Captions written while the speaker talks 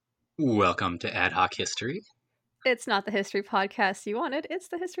Welcome to Ad Hoc History. It's not the history podcast you wanted, it's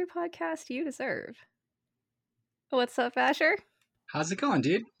the history podcast you deserve. What's up, Asher? How's it going,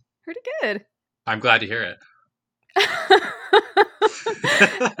 dude? Pretty good. I'm glad to hear it.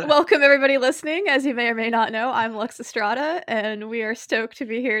 Welcome, everybody listening. As you may or may not know, I'm Lux Estrada, and we are stoked to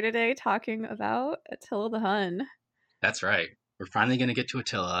be here today talking about Attila the Hun. That's right. We're finally going to get to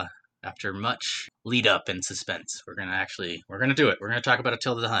Attila after much lead up and suspense. We're going to do it. We're going to talk about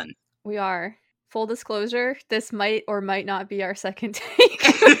Attila the Hun. We are. Full disclosure, this might or might not be our second take.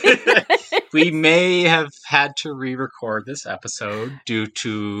 We may have had to re-record this episode due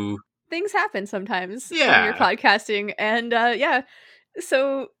to... Things happen sometimes when Yeah. you're podcasting. And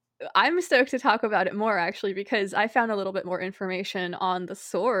so I'm stoked to talk about it more, actually, because I found a little bit more information on the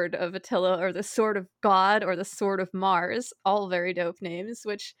Sword of Attila, or the Sword of God, or the Sword of Mars. All very dope names,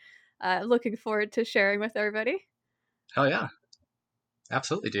 which looking forward to sharing with everybody. Hell yeah.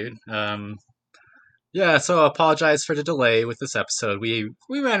 Absolutely, dude. Yeah, so I apologize for the delay with this episode. We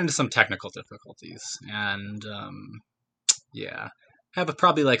ran into some technical difficulties, and yeah, have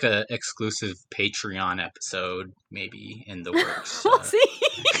probably like a exclusive Patreon episode maybe in the works. We'll see.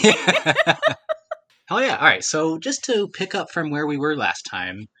 Hell yeah! All right, so just to pick up from where we were last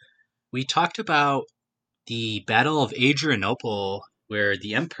time, we talked about the Battle of Adrianople, where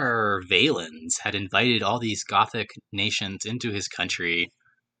the Emperor Valens had invited all these Gothic nations into his country,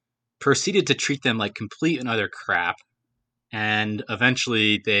 proceeded to treat them like complete and utter crap, and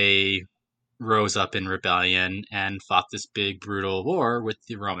eventually they rose up in rebellion and fought this big brutal war with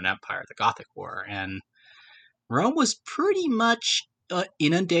the Roman Empire, the Gothic War. And Rome was pretty much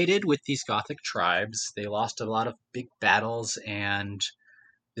inundated with these Gothic tribes. They lost a lot of big battles, and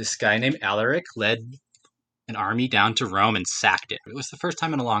this guy named Alaric led an army down to Rome and sacked it. It was the first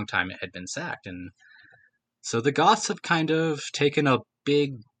time in a long time it had been sacked, and so the Goths have kind of taken a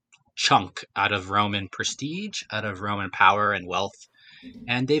big chunk out of Roman prestige, out of Roman power and wealth,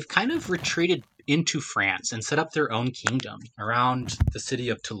 and they've kind of retreated into France and set up their own kingdom around the city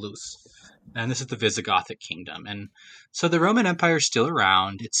of Toulouse. And this is the Visigothic kingdom. And so the Roman Empire is still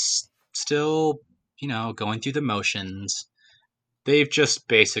around. It's still, going through the motions. They've just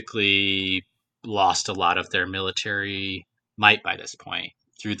basically lost a lot of their military might by this point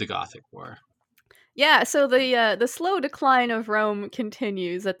through the Gothic War. Yeah, so the slow decline of Rome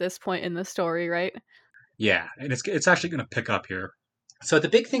continues at this point in the story, right? Yeah, and it's actually going to pick up here. So the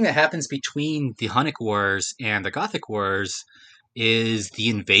big thing that happens between the Hunnic Wars and the Gothic Wars is the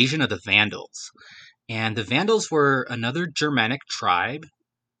invasion of the Vandals. And the Vandals were another Germanic tribe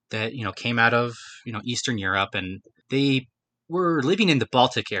that, came out of, Eastern Europe, and they were living in the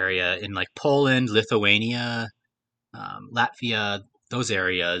Baltic area in like Poland, Lithuania, Latvia, those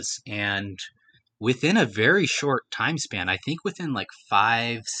areas. And within a very short time span, I think within like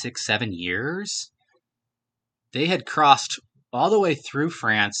 5, 6, 7 years, they had crossed all the way through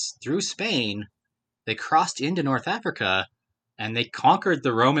France, through Spain. They crossed into North Africa, and they conquered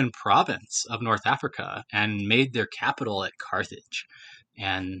the Roman province of North Africa and made their capital at Carthage.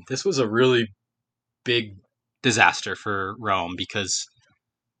 And this was a really big disaster for Rome because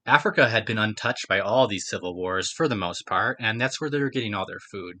Africa had been untouched by all these civil wars for the most part, and that's where they were getting all their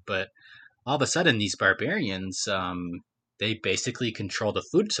food. But all of a sudden, these barbarians, they basically control the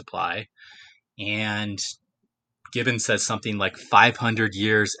food supply. And Gibbon says something like 500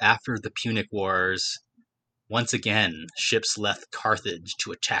 years after the Punic Wars, once again, ships left Carthage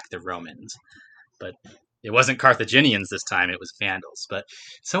to attack the Romans. But it wasn't Carthaginians this time, it was Vandals. But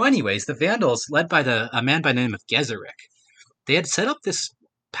so anyways, the Vandals, led by a man by the name of Geseric, they had set up this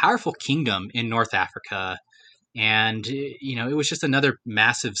powerful kingdom in North Africa. And, it was just another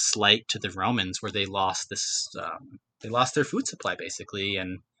massive slight to the Romans where they lost they lost their food supply, basically.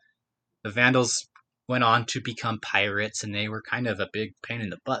 And the Vandals went on to become pirates, and they were kind of a big pain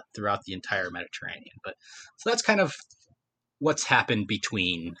in the butt throughout the entire Mediterranean. But so that's kind of what's happened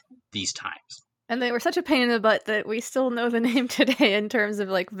between these times. And they were such a pain in the butt that we still know the name today in terms of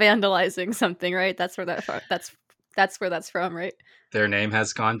like vandalizing something, right? That's where that's where that's from, right? Their name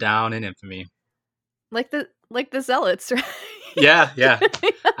has gone down in infamy. Like the Zealots, right? Yeah.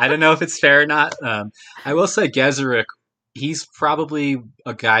 I don't know if it's fair or not. I will say Geseric, he's probably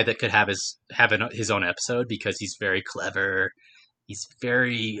a guy that could have his own episode because he's very clever. He's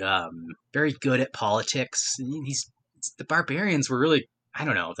very very good at politics. The barbarians were really, I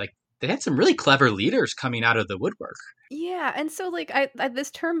don't know, like they had some really clever leaders coming out of the woodwork. Yeah, and so like I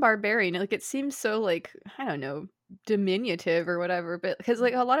this term barbarian, like it seems so like, I don't know, diminutive or whatever, but because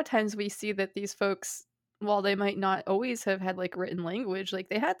like a lot of times we see that these folks, while they might not always have had like written language, like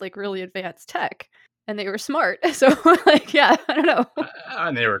they had like really advanced tech. and they were smart. So, like, yeah, I don't know.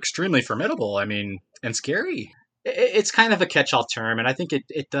 And they were extremely formidable. I mean, and scary. It's kind of a catch-all term, and I think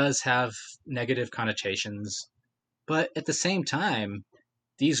it does have negative connotations. But at the same time,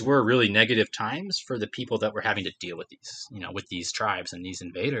 these were really negative times for the people that were having to deal with these, with these tribes and these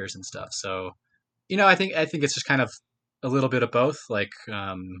invaders and stuff. So, I think it's just kind of a little bit of both. Like,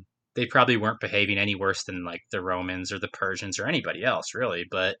 they probably weren't behaving any worse than like the Romans or the Persians or anybody else, really.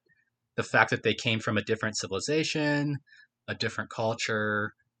 But the fact that they came from a different civilization, a different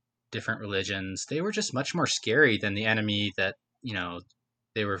culture, different religions, they were just much more scary than the enemy that,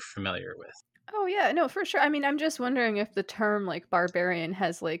 they were familiar with. Oh yeah, no, for sure. I mean, I'm just wondering if the term like barbarian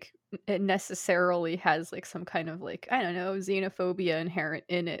has like it necessarily has like some kind of like I don't know xenophobia inherent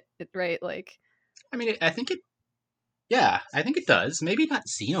in it, right? Like, I mean, I think it does. Maybe not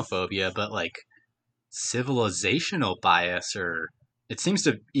xenophobia, but like civilizational bias, or it seems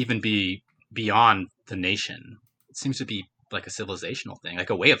to even be beyond the nation. It seems to be like a civilizational thing, like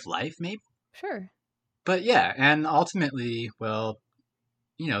a way of life, maybe. sure. But yeah, and ultimately, well,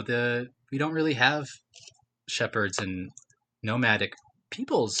 the we don't really have shepherds and nomadic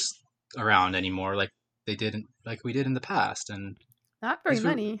peoples around anymore like we did in the past, and Not very these were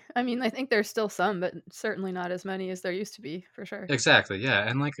many. I mean, I think there's still some, but certainly not as many as there used to be, for sure. exactly, yeah,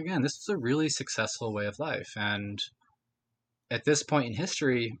 and like again, this was a really successful way of life, and at this point in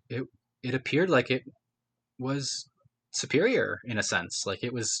history, it appeared like it was superior in a sense. Like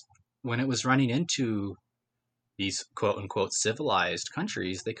it was when it was running into these quote unquote civilized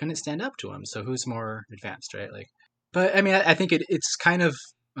countries, they couldn't stand up to them. So who's more advanced, right? Like, but I mean, I think it's kind of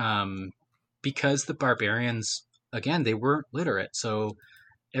because the barbarians again they weren't literate, so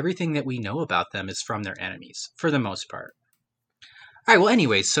everything that we know about them is from their enemies for the most part. All right. Well,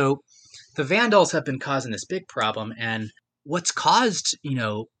 anyway, so the Vandals have been causing this big problem, and what's caused,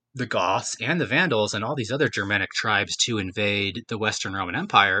 the Goths and the Vandals and all these other Germanic tribes to invade the Western Roman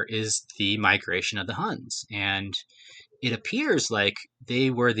Empire is the migration of the Huns. And it appears like they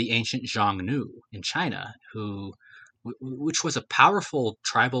were the ancient Xiongnu in China, which was a powerful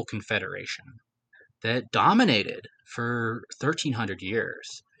tribal confederation that dominated for 1300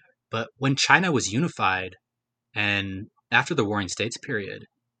 years. But when China was unified and after the Warring States period,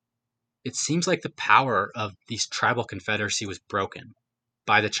 it seems like the power of these tribal confederacy was broken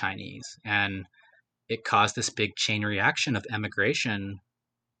by the Chinese, and it caused this big chain reaction of emigration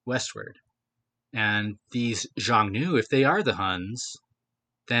westward. And these Xiongnu, if they are the Huns,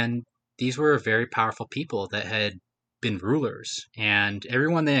 then these were very powerful people that had been rulers, and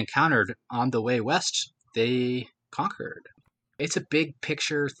everyone they encountered on the way west, they conquered. It's a big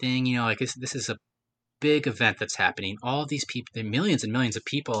picture thing, like this is a big event that's happening. All these people, the millions and millions of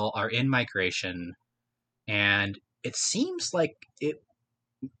people, are in migration, and it seems like it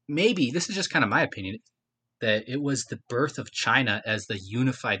maybe this is just kind of my opinion that it was the birth of China as the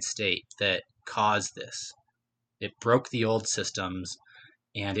unified state that caused this. It broke the old systems,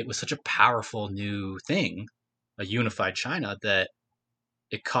 and it was such a powerful new thing, a unified China, that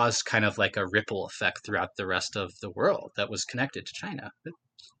it caused kind of like a ripple effect throughout the rest of the world that was connected to China.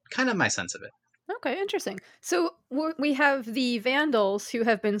 Kind of my sense of it. Okay, interesting. So we have the Vandals who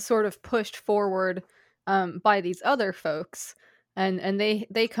have been sort of pushed forward by these other folks, and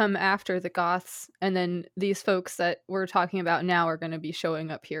they come after the Goths, and then these folks that we're talking about now are going to be showing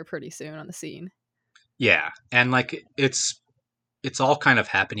up here pretty soon on the scene. Yeah, and like it's all kind of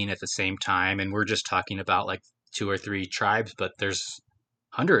happening at the same time, and we're just talking about like two or three tribes, but there's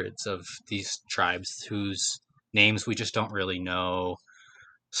hundreds of these tribes whose names we just don't really know,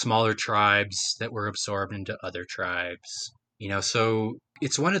 smaller tribes that were absorbed into other tribes, so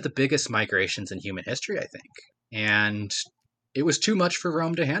it's one of the biggest migrations in human history, I think. And it was too much for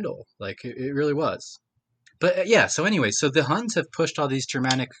Rome to handle. Like it really was. But yeah, so anyway, so the Huns have pushed all these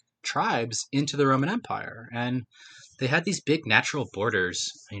Germanic tribes into the Roman Empire, and they had these big natural borders,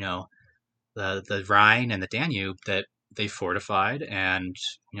 the Rhine and the Danube that they fortified, and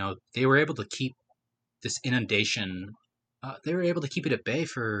they were able to keep this inundation. They were able to keep it at bay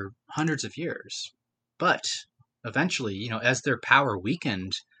for hundreds of years. But eventually, as their power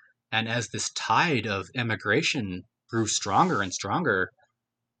weakened, and as this tide of emigration grew stronger and stronger,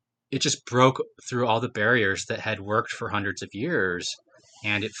 it just broke through all the barriers that had worked for hundreds of years,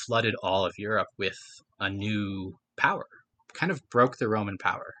 and it flooded all of Europe with a new power. Kind of broke the Roman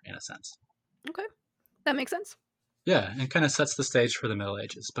power in a sense. Okay, that makes sense. Yeah, and kind of sets the stage for the Middle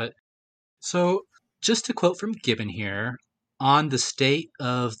Ages. But so, just to quote from Gibbon here on the state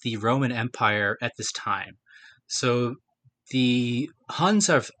of the Roman Empire at this time. So, the Huns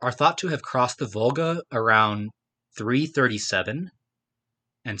are thought to have crossed the Volga around 337.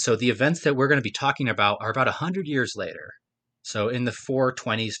 And so the events that we're going to be talking about are about 100 years later. So in the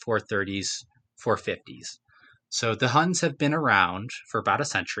 420s, 430s, 450s. So the Huns have been around for about a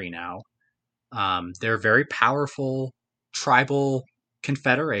century now. They're a very powerful tribal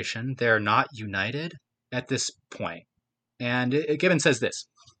confederation. They're not united at this point. And Gibbon says this,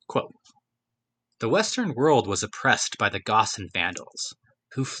 quote, "The Western world was oppressed by the Goths and Vandals,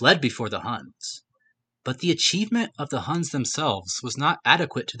 who fled before the Huns. But the achievement of the Huns themselves was not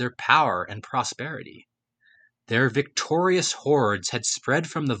adequate to their power and prosperity. Their victorious hordes had spread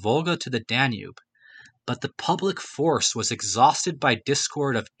from the Volga to the Danube, but the public force was exhausted by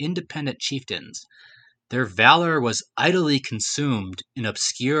discord of independent chieftains. Their valor was idly consumed in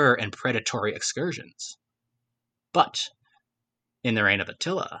obscure and predatory excursions. But, in the reign of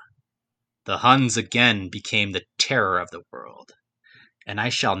Attila, the Huns again became the terror of the world. And I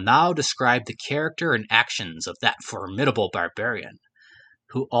shall now describe the character and actions of that formidable barbarian,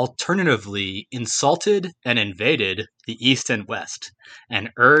 who alternatively insulted and invaded the East and West,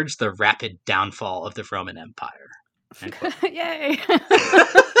 and urged the rapid downfall of the Roman Empire." Yay!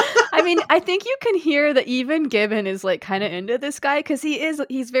 I mean, I think you can hear that even Gibbon is like kind of into this guy because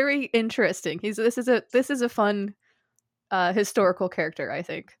he's very interesting. This is a fun historical character. I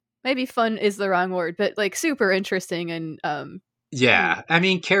think maybe fun is the wrong word, but like super interesting and yeah, I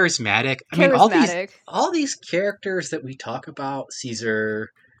mean charismatic. I mean all these characters that we talk about, Caesar,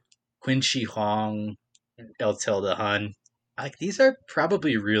 Qin Shi Huang, Attila Hun, like these are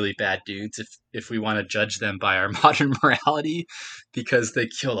probably really bad dudes if we want to judge them by our modern morality, because they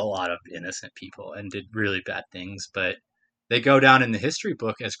killed a lot of innocent people and did really bad things, but they go down in the history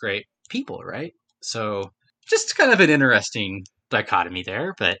book as great people, right? So just kind of an interesting dichotomy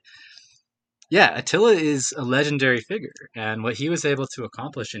there, but yeah, Attila is a legendary figure, and what he was able to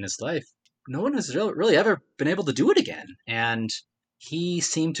accomplish in his life, no one has really ever been able to do it again. And he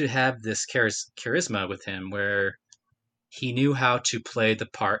seemed to have this charisma with him where he knew how to play the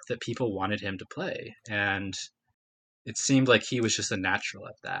part that people wanted him to play. And it seemed like he was just a natural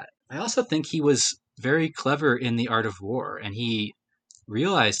at that. I also think he was very clever in the art of war, and he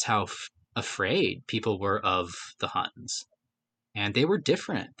realized how afraid people were of the Huns. And they were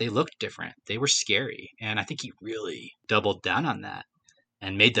different. They looked different. They were scary. And I think he really doubled down on that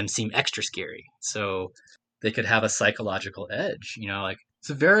and made them seem extra scary. So they could have a psychological edge. Like it's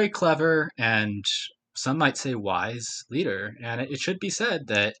a very clever and some might say wise leader. And it should be said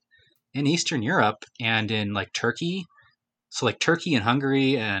that in Eastern Europe and in like Turkey, so like Turkey and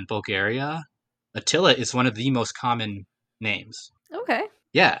Hungary and Bulgaria, Attila is one of the most common names. Okay.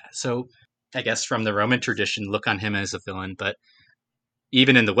 Yeah. So I guess from the Roman tradition, look on him as a villain, but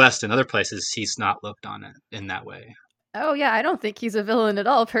even in the West and other places, he's not looked on it in that way. Oh yeah, I don't think he's a villain at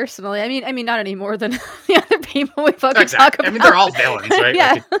all. Personally, I mean, not any more than the other people we fucking talk about. I mean, they're all villains, right?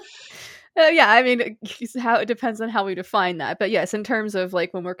 Yeah, yeah. I mean, it depends on how we define that. But yes, in terms of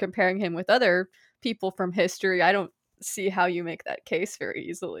like when we're comparing him with other people from history, I don't see how you make that case very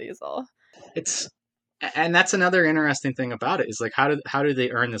easily. Is all. And that's another interesting thing about it is like how do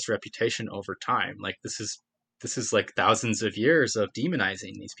they earn this reputation over time? Like this is like thousands of years of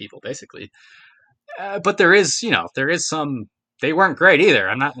demonizing these people, basically. But there is some. They weren't great either.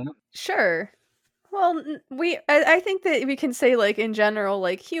 I'm not sure. Well, I think that we can say like in general,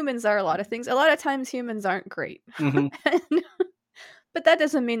 like humans are a lot of things. A lot of times humans aren't great, but that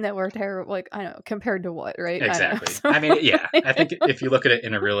doesn't mean that we're terrible. Like I don't know, compared to what, right? Exactly. I mean, yeah. I think if you look at it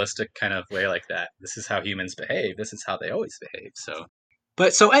in a realistic kind of way like that, this is how humans behave. This is how they always behave.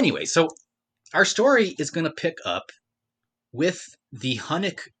 So anyway, our story is going to pick up with the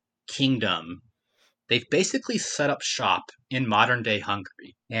Hunnic kingdom. They've basically set up shop in modern-day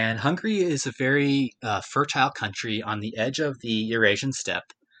Hungary. And Hungary is a very fertile country on the edge of the Eurasian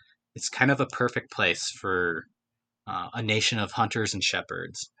steppe. It's kind of a perfect place for a nation of hunters and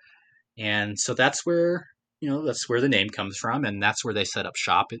shepherds. And so that's where the name comes from, and that's where they set up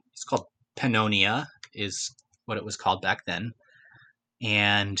shop. It's called Pannonia, is what it was called back then.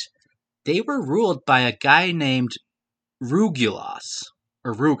 And they were ruled by a guy named Rugulas,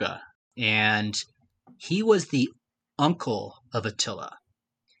 or Ruga, and he was the uncle of Attila.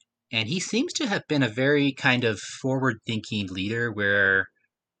 And he seems to have been a very kind of forward-thinking leader where,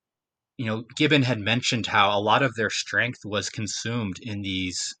 Gibbon had mentioned how a lot of their strength was consumed in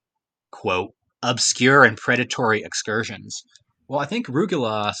these, quote, obscure and predatory excursions. Well, I think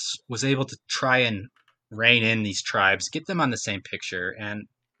Rugulas was able to try and rein in these tribes, get them on the same picture, and,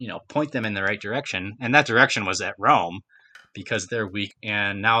 point them in the right direction. And that direction was at Rome, because they're weak,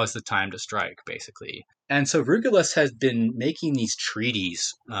 and now is the time to strike, basically. And so Rugulas has been making these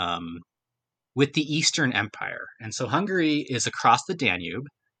treaties with the Eastern Empire. And so Hungary is across the Danube.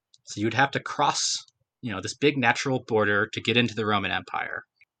 So you'd have to cross, this big natural border to get into the Roman Empire.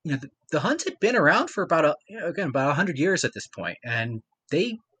 The Huns had been around for about 100 years at this point, and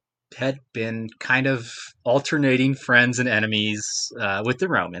they had been kind of alternating friends and enemies with the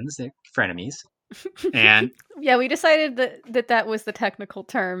Romans, they're frenemies. And yeah, we decided that was the technical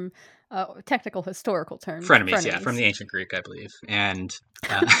term, technical historical term. Frenemies, yeah, from the ancient Greek, I believe. And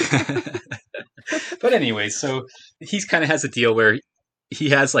but anyway, so he's kind of has a deal where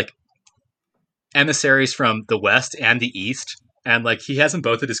he has like emissaries from the west and the east, and like he has them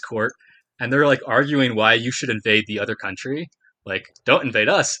both at his court, and they're like arguing why you should invade the other country. Like, don't invade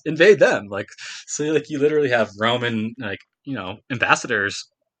us, invade them. Like, so like you literally have Roman ambassadors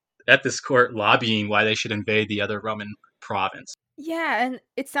at this court lobbying why they should invade the other Roman province. Yeah, and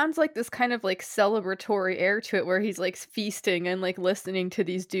it sounds like this kind of like celebratory air to it where he's like feasting and like listening to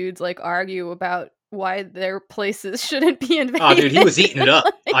these dudes like argue about why their places shouldn't be invaded. Oh, dude, he was eating it up.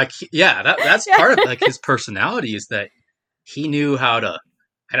 Like, yeah, that's part of like his personality is that he knew how to,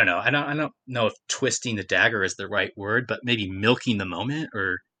 I don't know if twisting the dagger is the right word, but maybe milking the moment,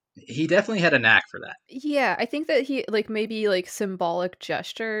 or he definitely had a knack for that. Yeah, I think that he like maybe like symbolic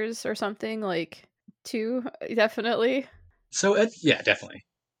gestures or something like too, definitely. So yeah, definitely.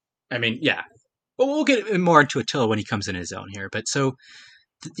 I mean, yeah. Well, we'll get more into Attila when he comes in his own here. But so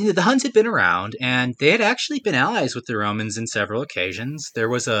the Huns had been around, and they had actually been allies with the Romans in several occasions. There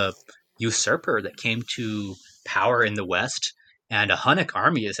was a usurper that came to power in the west, and a Hunnic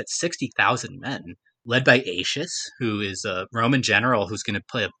army is at 60,000 men, led by Aetius, who is a Roman general who's going to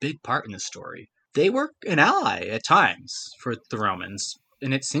play a big part in the story. They were an ally at times for the Romans,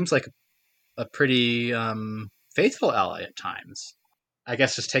 and it seems like a pretty faithful ally at times. I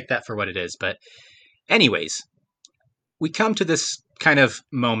guess just take that for what it is. But anyways, we come to this kind of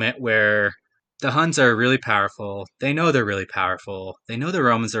moment where the Huns are really powerful. They know they're really powerful. They know the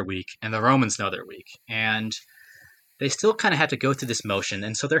Romans are weak, and the Romans know they're weak. And they still kind of have to go through this motion.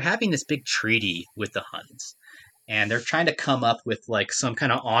 And so they're having this big treaty with the Huns. And they're trying to come up with like some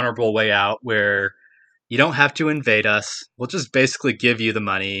kind of honorable way out where you don't have to invade us. We'll just basically give you the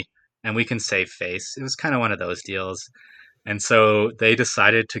money and we can save face. It was kind of one of those deals. And so they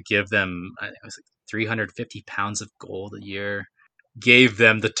decided to give them, I think it was like 350 pounds of gold a year, gave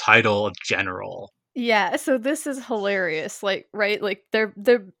them the title of general. Yeah, so this is hilarious. Like, right? Like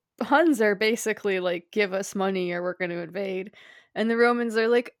the Huns are basically like, give us money or we're going to invade. And the Romans are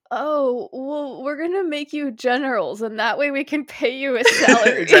like, oh, well, we're going to make you generals and that way we can pay you a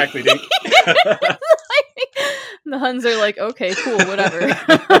salary. Exactly, dude. The Huns are like, okay, cool, whatever.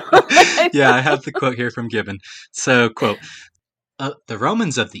 Yeah, I have the quote here from Gibbon. So, quote, the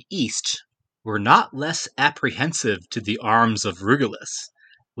Romans of the East were not less apprehensive to the arms of Rugalus,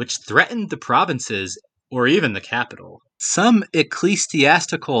 which threatened the provinces or even the capital. Some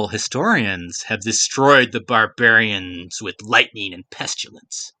ecclesiastical historians have destroyed the barbarians with lightning and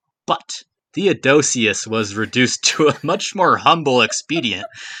pestilence. But Theodosius was reduced to a much more humble expedient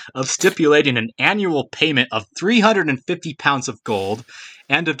of stipulating an annual payment of 350 pounds of gold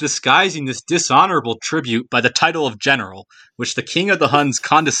and of disguising this dishonorable tribute by the title of general, which the king of the Huns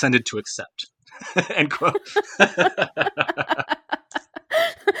condescended to accept. End quote.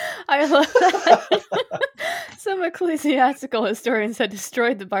 I love that. Some ecclesiastical historians had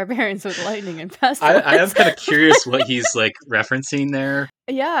destroyed the barbarians with lightning and pestilence. I am kind of curious what he's like referencing there.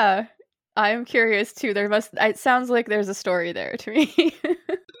 Yeah, I'm curious too. It sounds like there's a story there to me.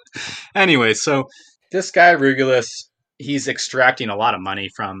 Anyway, so this guy Rugalus, he's extracting a lot of money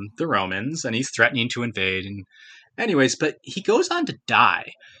from the Romans and he's threatening to invade. And anyways, but he goes on to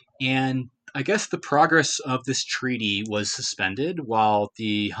die. And I guess the progress of this treaty was suspended while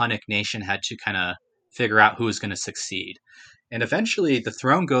the Hunnic nation had to kind of figure out who was going to succeed. And eventually the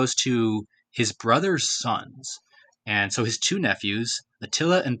throne goes to his brother's sons. And so his two nephews,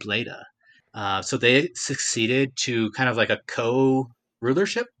 Attila and Bleda. So they succeeded to kind of like a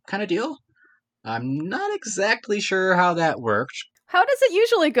co-rulership kind of deal. I'm not exactly sure how that worked. How does it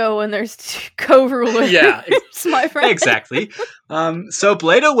usually go when there's co-rulers? Yeah, my friend. Exactly. So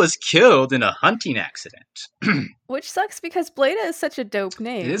Bleda was killed in a hunting accident. Which sucks because Bleda is such a dope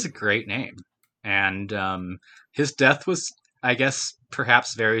name. It is a great name. And his death was, I guess,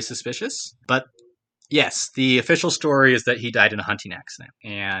 perhaps very suspicious. But yes, the official story is that he died in a hunting accident.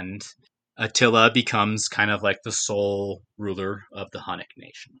 And Attila becomes kind of like the sole ruler of the Hunnic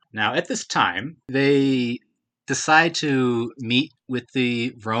nation. Now, at this time, they decide to meet with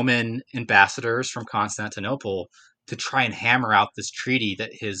the Roman ambassadors from Constantinople to try and hammer out this treaty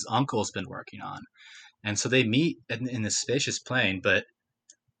that his uncle's been working on. And so they meet in this spacious plain, but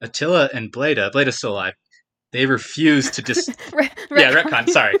Attila and Blada's still alive. They refused to retcon.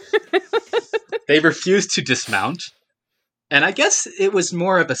 Sorry. They refused to dismount. And I guess it was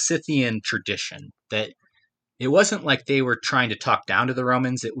more of a Scythian tradition that it wasn't like they were trying to talk down to the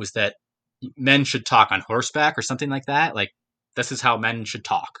Romans. It was that men should talk on horseback or something like that. Like, this is how men should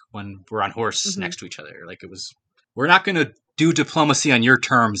talk when we're on horse next to each other. Like, it was, we're not going to do diplomacy on your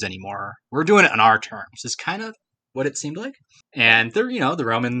terms anymore. We're doing it on our terms. Is kind of what it seemed like. And they're, the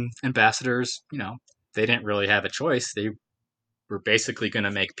Roman ambassadors, they didn't really have a choice. They were basically going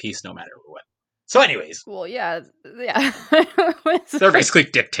to make peace no matter what. So anyways. Well, yeah. They're basically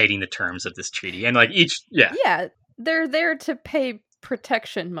dictating the terms of this treaty. And like each, Yeah, they're there to pay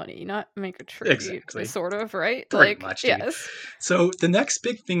protection money, not make a treaty. Exactly. Sort of, right? Pretty much, dude. Yes. So the next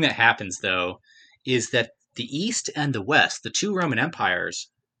big thing that happens, though, is that the East and the West, the two Roman empires,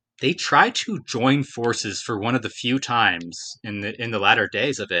 they try to join forces for one of the few times in the latter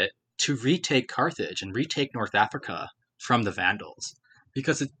days of it to retake Carthage and retake North Africa from the Vandals.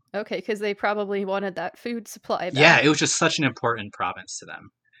 Because they probably wanted that food supply back. Yeah, it was just such an important province to them,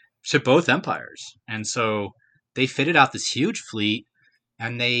 to both empires. And so they fitted out this huge fleet,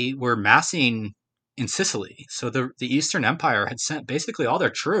 and they were massing in Sicily. So the Eastern Empire had sent basically all their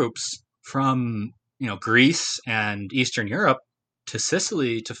troops from Greece and Eastern Europe to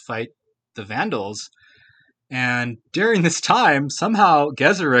Sicily to fight the Vandals. And during this time, somehow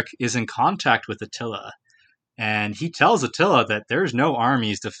Geseric is in contact with Attila. And he tells Attila that there's no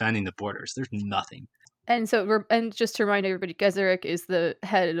armies defending the borders. There's nothing. And just to remind everybody, Geseric is the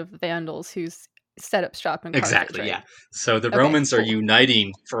head of the Vandals who's set up shop in Carthage. Exactly, right? yeah. So the Romans are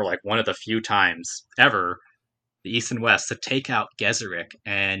uniting for like one of the few times ever, the East and West, to take out Geseric,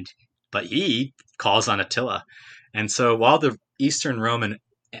 but he calls on Attila. And so while the Eastern Roman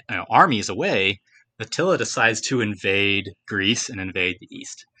army is away, Attila decides to invade Greece and invade the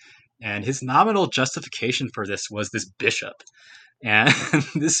East. And his nominal justification for this was this bishop. And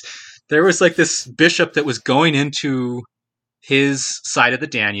there was like this bishop that was going into his side of the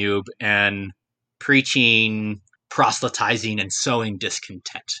Danube and preaching, proselytizing, and sowing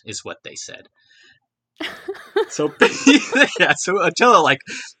discontent, is what they said. So Attila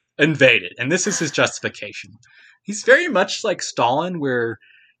invaded, and this is his justification. He's very much like Stalin, where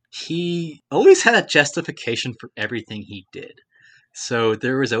he always had a justification for everything he did. So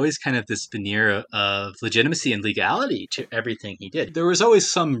there was always kind of this veneer of legitimacy and legality to everything he did. There was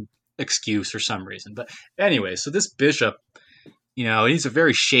always some excuse or some reason. But anyway, so this bishop, he's a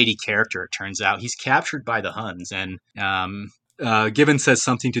very shady character, it turns out. He's captured by the Huns, and Gibbon says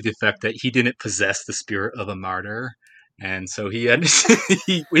something to the effect that he didn't possess the spirit of a martyr. And so he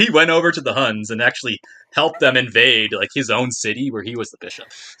went over to the Huns and actually helped them invade his own city where he was the bishop.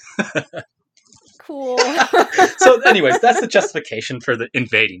 Cool. So anyways, that's the justification for the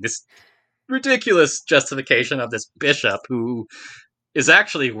invading. This ridiculous justification of this bishop who is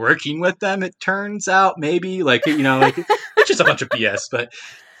actually working with them, it turns out, maybe. It's just a bunch of BS, but...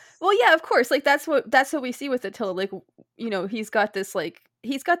 Well, yeah, of course. That's what we see with Attila. He's got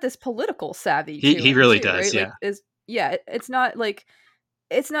this political savvy. He really does, right? yeah. It's not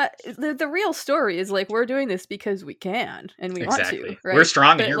the real story is we're doing this because we can and we want to. Right? We're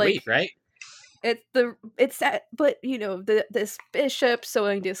strong and you're weak, right? This bishop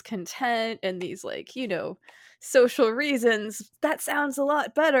sowing discontent and these social reasons, that sounds a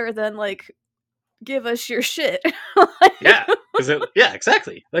lot better than give us your shit. Yeah,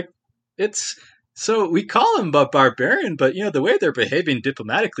 exactly. So we call them a barbarian, but the way they're behaving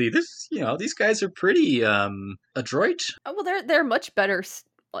diplomatically, these guys are pretty adroit. Well, they're much better.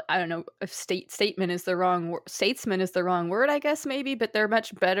 I don't know if statesman is the wrong word, I guess, maybe, but they're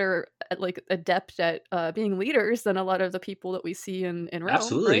much better at adept at being leaders than a lot of the people that we see in Rome.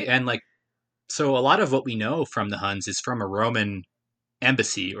 Absolutely. Right? And so a lot of what we know from the Huns is from a Roman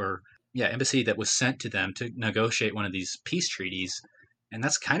embassy that was sent to them to negotiate one of these peace treaties. And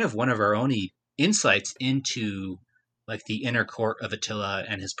that's kind of one of our only insights into the inner court of Attila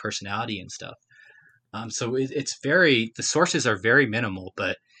and his personality and stuff. So it's the sources are very minimal,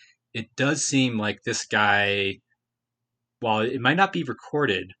 but it does seem like this guy, while it might not be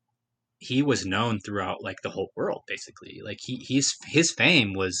recorded, he was known throughout the whole world, basically. His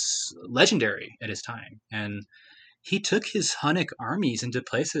fame was legendary at his time, and he took his Hunnic armies into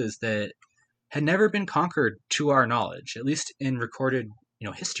places that had never been conquered to our knowledge, at least in recorded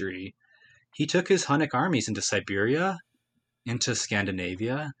history. He took his Hunnic armies into Siberia, into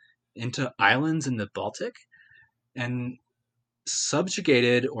Scandinavia, into islands in the Baltic, and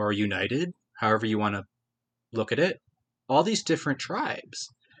subjugated or united, however you want to look at it, all these different tribes.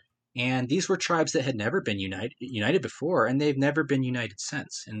 And these were tribes that had never been united before, and they've never been united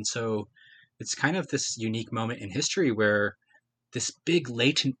since. And so it's kind of this unique moment in history where this big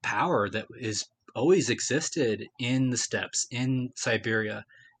latent power that is always existed in the steppes, in Siberia,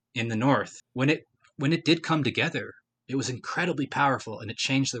 in the north, when it did come together, it was incredibly powerful and it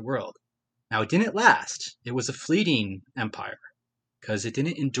changed the world. Now, it didn't last. It was a fleeting empire because it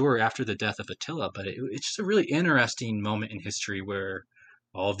didn't endure after the death of Attila, but it's just a really interesting moment in history where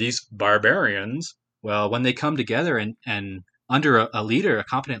all of these barbarians, well, when they come together and under a leader, a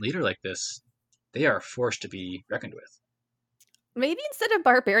competent leader like this, they are a force to be reckoned with. Maybe instead of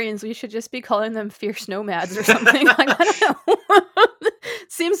barbarians, we should just be calling them fierce nomads or something. Like, I don't know.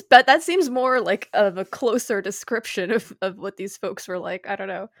 That seems more like of a closer description of what these folks were like. I don't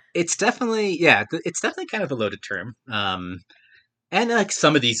know. It's definitely kind of a loaded term. And like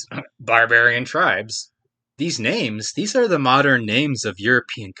some of these barbarian tribes, these are the modern names of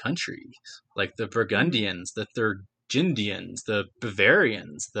European countries, like the Burgundians, the Thuringians, the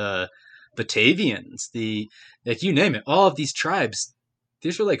Bavarians, the Batavians, like you name it, all of these tribes,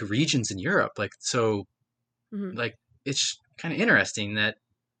 these are like regions in Europe. Like, so like, it's kind of interesting that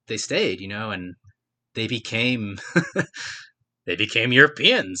they stayed, and they became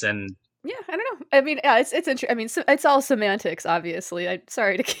Europeans. And yeah, I don't know. I mean, yeah, it's interesting. I mean, it's all semantics, obviously. I'm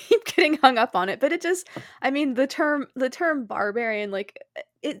sorry to keep getting hung up on it, but it just, I mean, the term barbarian, like,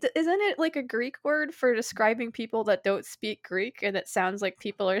 isn't it like a Greek word for describing people that don't speak Greek, and it sounds like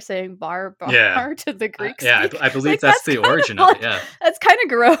people are saying bar to the Greeks? Yeah, I believe like, that's the origin of it. Yeah, that's kind of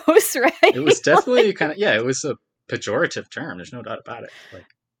gross, right? It was definitely it was a pejorative term. There's no doubt about it. Like,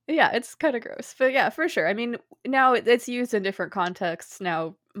 yeah, it's kind of gross, but yeah, for sure. I mean, now it's used in different contexts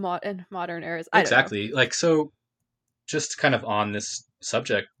now, in modern eras. Exactly. Like, so just kind of on this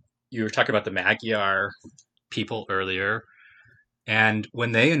subject, you were talking about the Magyar people earlier, and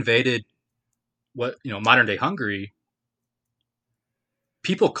when they invaded modern day Hungary,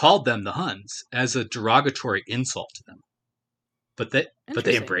 people called them the Huns as a derogatory insult to them, but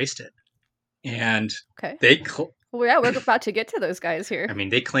they embraced it, and well, yeah, we're about to get to those guys here. I mean,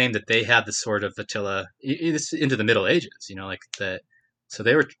 they claimed that they had the sword of Attila into the Middle Ages, like that. So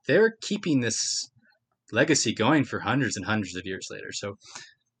they were keeping this legacy going for hundreds and hundreds of years later. So,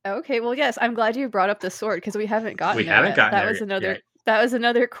 okay, well, yes, I'm glad you brought up the sword because we haven't gotten that was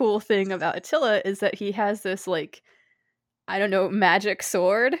another cool thing about Attila is that he has this, like, I don't know, magic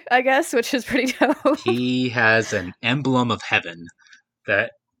sword, I guess, which is pretty dope. He has an emblem of heaven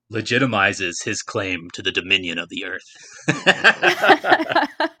that legitimizes his claim to the dominion of the earth.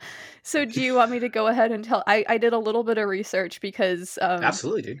 So do you want me to go ahead and tell? I did a little bit of research because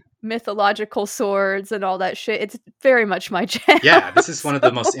absolutely, dude. Mythological swords and all that shit, it's very much my jam. Yeah, this is one of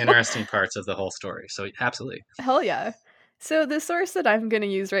the most interesting parts of the whole story. So absolutely. Hell yeah. So the source that I'm going to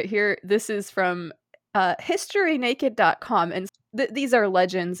use right here, this is from historynaked.com, and these are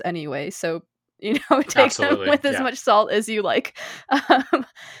legends anyway, so take them with as much salt as you like.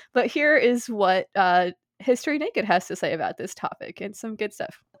 But here is what History Naked has to say about this topic, and some good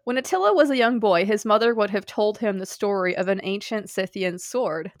stuff. When Attila was a young boy, his mother would have told him the story of an ancient Scythian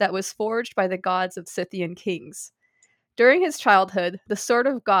sword that was forged by the gods of Scythian kings. During his childhood, the sword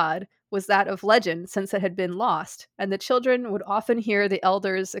of God was that of legend since it had been lost, and the children would often hear the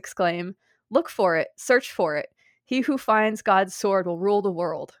elders exclaim, "Look for it, search for it. He who finds God's sword will rule the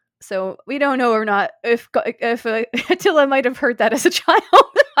world." So we don't know or not if Attila might have heard that as a child.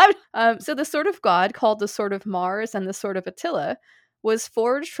 So the sword of God, called the sword of Mars and the sword of Attila, was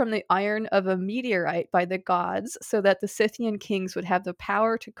forged from the iron of a meteorite by the gods so that the Scythian kings would have the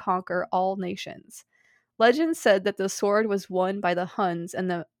power to conquer all nations. Legend said that the sword was won by the Huns and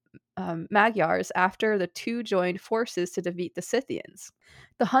the Magyars after the two joined forces to defeat the Scythians.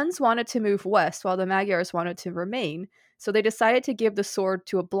 The Huns wanted to move west while the Magyars wanted to remain, so they decided to give the sword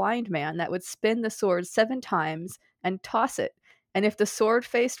to a blind man that would spin the sword 7 times and toss it. And if the sword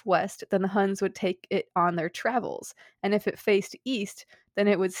faced west, then the Huns would take it on their travels. And if it faced east, then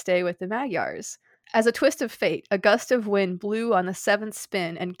it would stay with the Magyars. As a twist of fate, a gust of wind blew on the 7th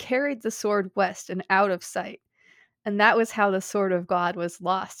spin and carried the sword west and out of sight. And that was how the sword of God was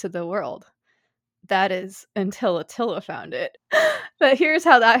lost to the world. That is until Attila found it. But here's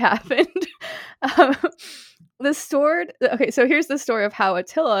how that happened. The sword... Okay, so here's the story of how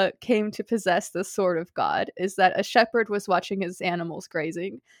Attila came to possess the sword of God, is that a shepherd was watching his animals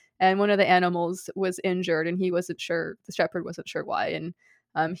grazing, and one of the animals was injured, and the shepherd wasn't sure why, and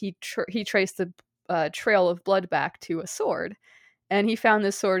he traced the trail of blood back to a sword, and he found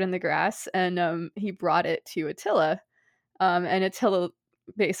this sword in the grass, and he brought it to Attila, and Attila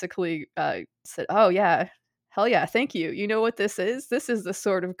basically said, "Oh yeah, hell yeah, thank you. You know what this is? This is the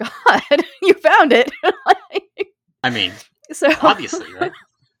sword of God. You found it. I mean, So obviously, right?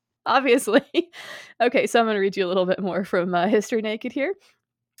 obviously. Okay, so I'm going to read you a little bit more from History Naked here.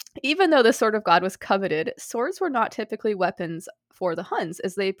 Even though the sword of God was coveted, swords were not typically weapons for the Huns,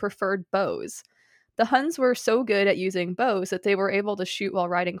 as they preferred bows. The Huns were so good at using bows that they were able to shoot while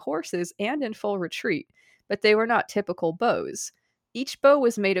riding horses and in full retreat, but they were not typical bows. Each bow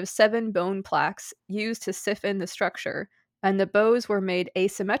was made of 7 bone plaques used to siphon the structure, and the bows were made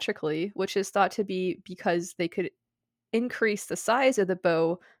asymmetrically, which is thought to be because they could increase the size of the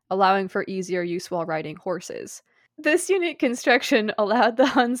bow, allowing for easier use while riding horses. This unique construction allowed the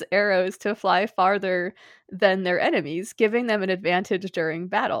Huns' arrows to fly farther than their enemies, giving them an advantage during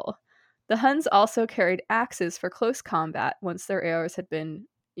battle. The Huns also carried axes for close combat once their arrows had been,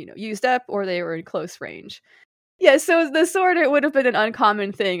 used up or they were in close range. Yeah, so the sword, it would have been an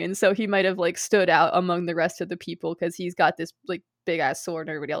uncommon thing, and so he might have stood out among the rest of the people because he's got this big ass sword,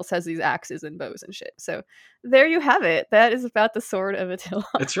 and everybody else has these axes and bows and shit. So there you have it. That is about the sword of Attila.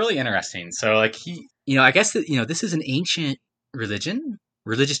 It's really interesting. So I guess that this is an ancient religion,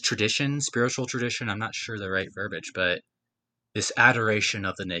 religious tradition, spiritual tradition. I'm not sure the right verbiage, but this adoration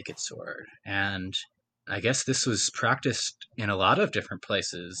of the naked sword, and I guess this was practiced in a lot of different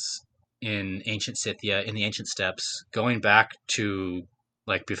places in ancient Scythia, in the ancient steppes, going back to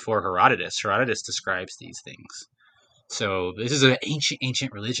before Herodotus. Herodotus describes these things. So this is an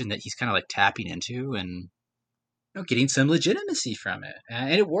ancient religion that he's kind of tapping into and getting some legitimacy from it.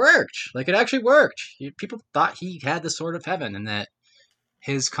 And it worked. It actually worked. People thought he had the sword of heaven and that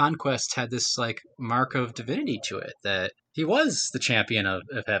his conquest had this mark of divinity to it, that he was the champion of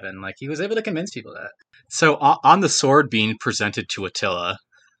heaven. He was able to convince people that. So on the sword being presented to Attila,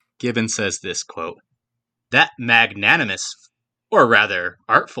 Gibbon says this, quote, "That magnanimous, or rather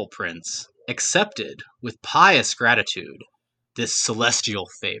artful prince, accepted with pious gratitude this celestial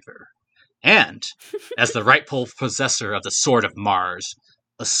favor, and, as the rightful possessor of the sword of Mars,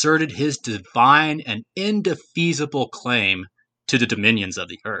 asserted his divine and indefeasible claim to the dominions of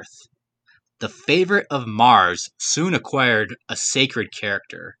the earth. The favorite of Mars soon acquired a sacred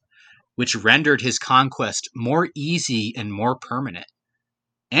character, which rendered his conquest more easy and more permanent.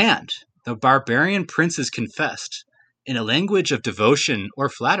 And the barbarian princes confessed, in a language of devotion or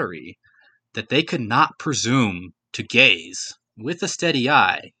flattery, that they could not presume to gaze, with a steady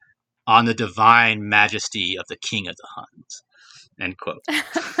eye, on the divine majesty of the king of the Huns." End quote.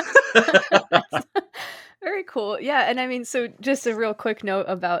 Very cool. Yeah, and I mean, so just a real quick note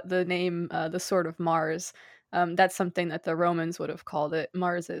about the name, the Sword of Mars. That's something that the Romans would have called it.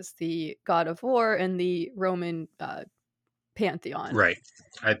 Mars is the god of war in the Roman pantheon. Right.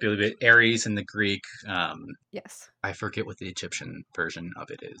 I believe it. Ares in the Greek. Yes. I forget what the Egyptian version of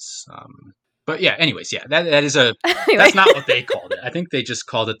it is. But yeah, anyways, yeah, that is a Anyway. That's not what they called it. I think they just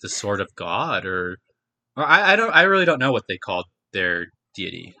called it the Sword of God, or I really don't know what they called their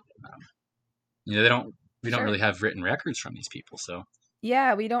deity. We don't Sure. really have written records from these people, so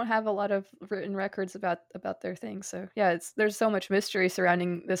Yeah, we don't have a lot of written records about their things. So yeah, there's so much mystery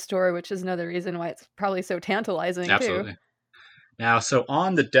surrounding this story, which is another reason why it's probably so tantalizing absolutely. too. Now, so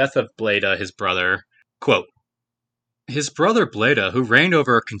on the death of Bleda, his brother, quote, "His brother Bleda, who reigned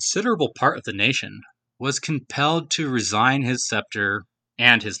over a considerable part of the nation, was compelled to resign his scepter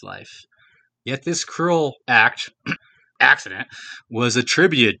and his life. Yet this cruel accident was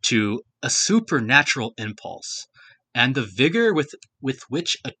attributed to a supernatural impulse, and the vigor with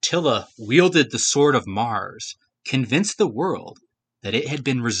which Attila wielded the sword of Mars convinced the world that it had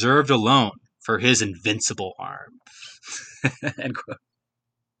been reserved alone for his invincible arm." End quote.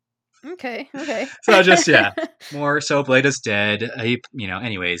 Okay. So just, yeah, more so Bleda's dead.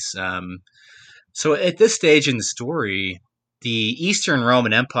 Anyways. So at this stage in the story, the Eastern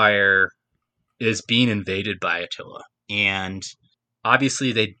Roman Empire is being invaded by Attila, and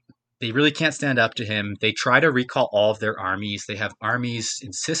obviously they really can't stand up to him. They try to recall all of their armies. They have armies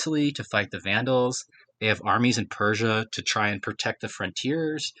in Sicily to fight the Vandals. They have armies in Persia to try and protect the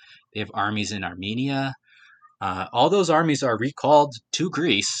frontiers. They have armies in Armenia. All those armies are recalled to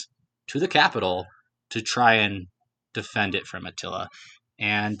Greece, to the capital, to try and defend it from Attila.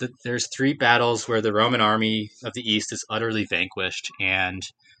 And there's 3 battles where the Roman army of the East is utterly vanquished, and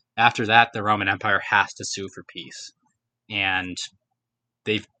after that, the Roman Empire has to sue for peace. And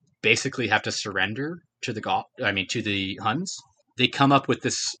they basically have to surrender to the Huns. They come up with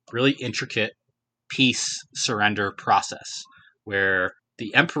this really intricate peace surrender process where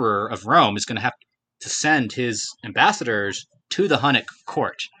the Emperor of Rome is going to have to send his ambassadors to the Hunnic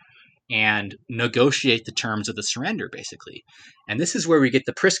court and negotiate the terms of the surrender, basically. And this is where we get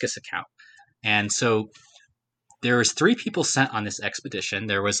the Priscus account. And so there was 3 people sent on this expedition.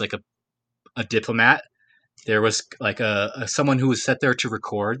 There was like a diplomat. There was like a someone who was set there to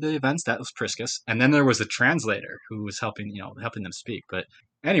record the events. That was Priscus, and then there was a translator who was helping them speak. But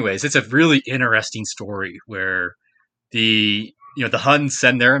anyways, it's a really interesting story where the Huns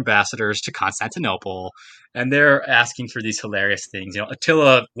send their ambassadors to Constantinople, and they're asking for these hilarious things.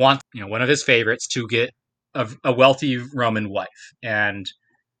 Attila wants one of his favorites to get a wealthy Roman wife, and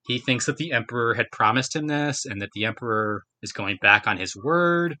he thinks that the emperor had promised him this, and that the emperor is going back on his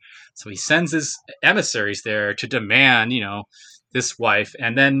word. So he sends his emissaries there to demand, this wife.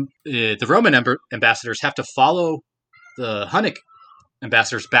 And then the Roman ambassadors have to follow the Hunnic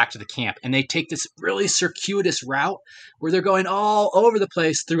ambassadors back to the camp. And they take this really circuitous route where they're going all over the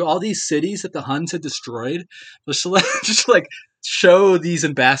place through all these cities that the Huns had destroyed. Just like show these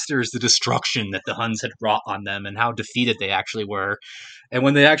ambassadors the destruction that the Huns had wrought on them and how defeated they actually were. And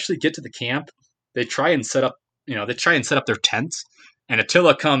when they actually get to the camp, they try and set up their tents. And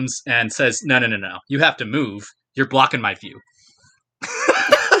Attila comes and says, no, you have to move. You're blocking my view.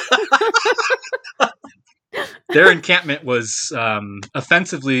 Their encampment was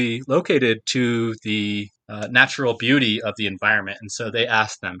offensively located to the natural beauty of the environment, and so they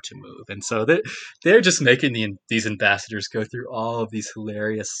asked them to move. And so they're just making these ambassadors go through all of these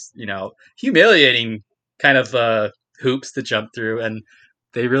hilarious, humiliating kind of hoops to jump through, and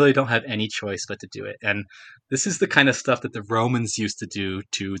they really don't have any choice but to do it. And this is the kind of stuff that the Romans used to do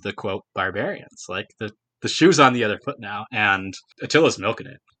to the, quote, barbarians. Like, the shoe's on the other foot now, and Attila's milking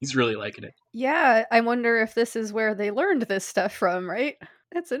it. He's really liking it. Yeah, I wonder if this is where they learned this stuff from, right?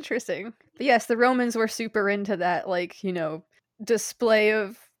 That's interesting. But yes, the Romans were super into that, display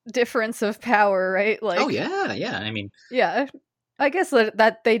of difference of power, right? Like, oh, yeah. I mean... Yeah. I guess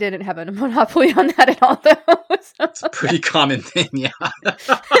that they didn't have a monopoly on that at all, though. So. It's a pretty common thing, yeah. It's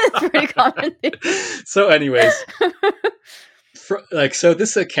a pretty common thing. So anyways, so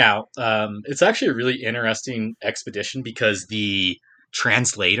this account, it's actually a really interesting expedition because the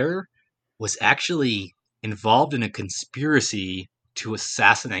translator was actually involved in a conspiracy to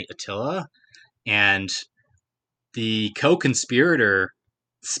assassinate Attila, and the co-conspirator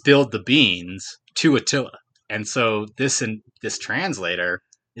spilled the beans to Attila. And so this translator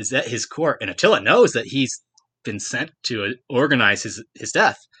is at his court, and Attila knows that he's been sent to organize his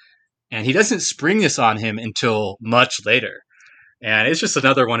death. And he doesn't spring this on him until much later. And it's just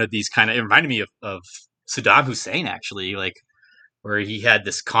another one of these it reminded me of Saddam Hussein, actually, like where he had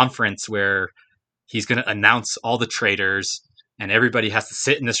this conference where he's going to announce all the traitors and everybody has to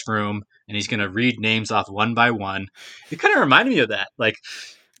sit in this room and he's going to read names off one by one. It kind of reminded me of that.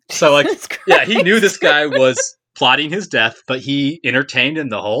 He knew this guy was plotting his death, but he entertained him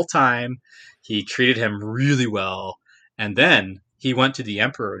the whole time. He treated him really well. And then he went to the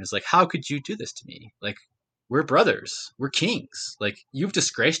emperor and was like, how could you do this to me? Like, we're brothers. We're kings. Like, you've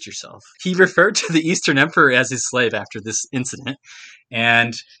disgraced yourself. He referred to the Eastern Emperor as his slave after this incident.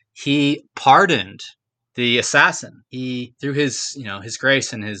 And he pardoned the assassin. He, through his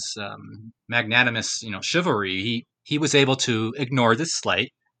grace and his magnanimous, chivalry, he was able to ignore this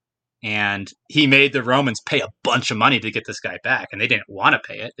slight. And he made the Romans pay a bunch of money to get this guy back. And they didn't want to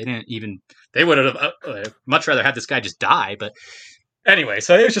pay it. They would have much rather had this guy just die. But anyway,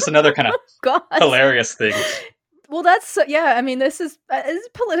 so it was just another kind of hilarious thing. Well, this is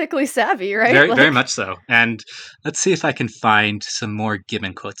politically savvy, right? Very much so. And let's see if I can find some more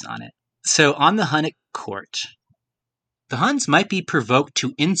Gibbon quotes on it. So on the Hunnic court, the Huns might be provoked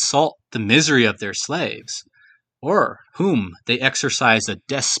to insult the misery of their slaves, or whom they exercise a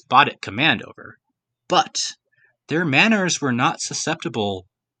despotic command over. But their manners were not susceptible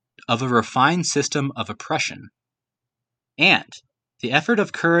of a refined system of oppression, and the effort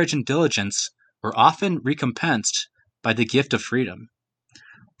of courage and diligence were often recompensed by the gift of freedom.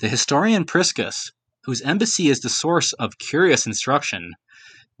 The historian Priscus, whose embassy is the source of curious instruction,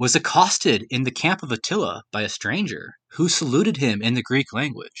 was accosted in the camp of Attila by a stranger, who saluted him in the Greek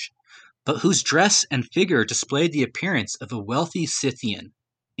language, but whose dress and figure displayed the appearance of a wealthy Scythian.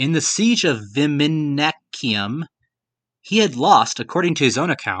 In the siege of Viminacium, he had lost, according to his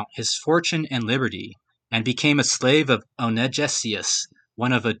own account, his fortune and liberty, and became a slave of Onegesius,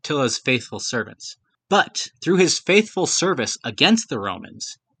 one of Attila's faithful servants. But through his faithful service against the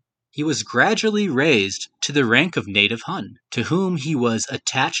Romans, he was gradually raised to the rank of native Hun, to whom he was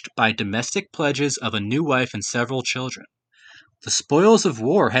attached by domestic pledges of a new wife and several children. The spoils of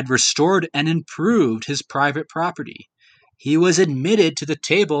war had restored and improved his private property. He was admitted to the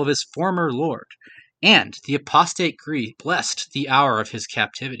table of his former lord, and the apostate Greek blessed the hour of his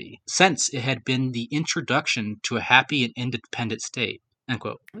captivity, since it had been the introduction to a happy and independent state. End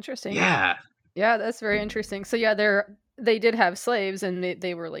quote. Interesting. Yeah. Yeah, that's very interesting. So yeah, they did have slaves, and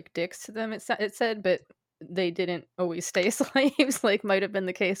they were like dicks to them. It said, but they didn't always stay slaves, like might have been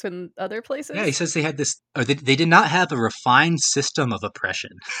the case in other Yeah, he places. says they had this, or they did not have a refined system of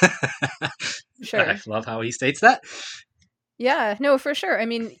oppression. I Sure. love how he states that. Yeah, no, for sure. I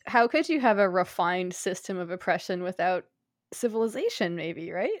mean, how could you have a refined system of oppression without civilization,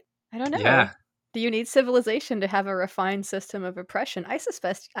 maybe, right? I don't know. Yeah. Do you need civilization to have a refined system of oppression? I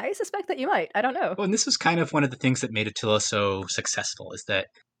suspect that you might. I don't know. Well, and this was kind of one of the things that made Attila so successful is that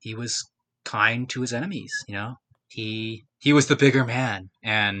he was kind to his enemies. He was the bigger man,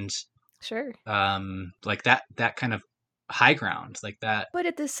 and Sure. like that kind of high ground, like that. But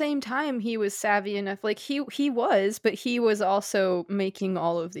at the same time, he was savvy enough. Like he was, but he was also making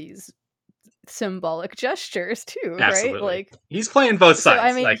all of these symbolic gestures too, right? Absolutely, Like, he's playing both so I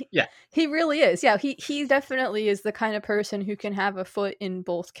sides. mean, Like, yeah, he really is. Yeah, he definitely is the kind of person who can have a foot in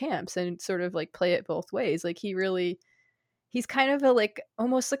both camps and sort of like play it both ways. Like he's kind of a like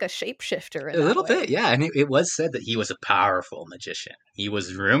almost like a shapeshifter in a that little bit, way. yeah. And it was said that he was a powerful magician. He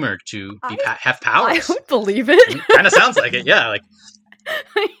was rumored to I have I powers. would believe it. Kind of sounds like it, yeah. Like,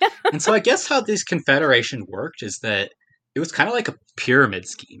 Yeah. and so I guess how this confederation worked is that it was kind of like a pyramid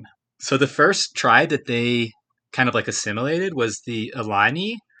scheme. So the first tribe that they kind of like assimilated was the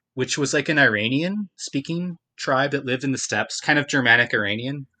Alani, which was like an Iranian speaking tribe that lived in the steppes, kind of Germanic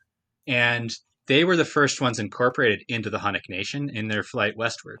Iranian. And they were the first ones incorporated into the Hunnic nation in their flight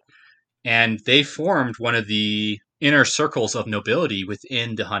westward. And they formed one of the inner circles of nobility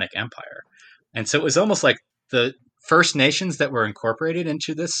within the Hunnic Empire. And so it was almost like the First Nations that were incorporated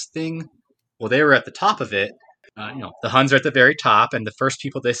into this thing, well, they were at the top of it. The Huns are at the very top, and the first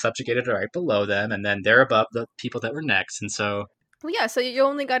people they subjugated are right below them, and then they're above the people that were next. And so, Well, yeah, so you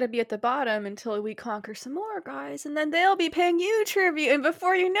only got to be at the bottom until we conquer some more guys, and then they'll be paying you tribute, and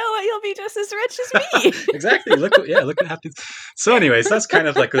before you know it, you'll be just as rich as me. exactly, look what happens. So, anyways, that's kind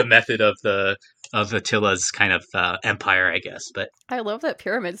of like the method of Attila's kind of empire, I guess. But I love that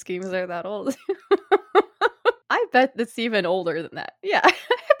pyramid schemes are that old. I bet it's even older than that. Yeah, I bet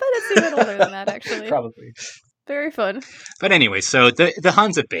it's even older than that, actually. probably. Very fun. But anyway, so the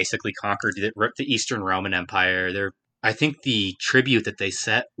Huns have basically conquered the Eastern Roman Empire. I think the tribute that they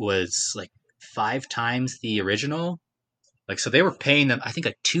set was like 5 times the original. Like, so they were paying them, I think,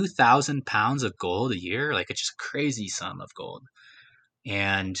 like 2,000 pounds of gold a year. Like, it's just a crazy sum of gold.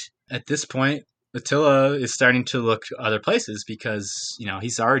 And at this point, Attila is starting to look to other places because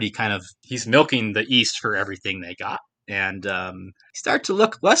he's already he's milking the East for everything they got. And start to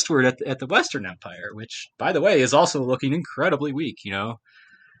look westward at the Western Empire, which, by the way, is also looking incredibly weak.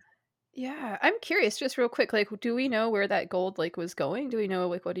 Yeah, I'm curious, just real quick. Like, do we know where that gold like was going? Do we know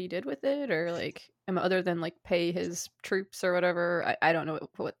like what he did with it, or like, other than like pay his troops or whatever? I don't know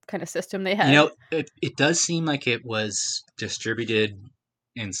what kind of system they had. It does seem like it was distributed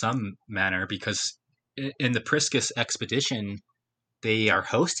in some manner because in the Priscus expedition, they are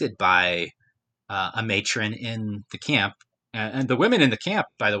hosted by a matron in the camp, and the women in the camp,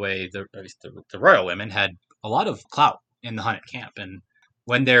 by the way, the royal women had a lot of clout in the Hunnic camp, and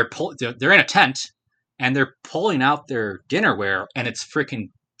when they're in a tent and they're pulling out their dinnerware, and it's freaking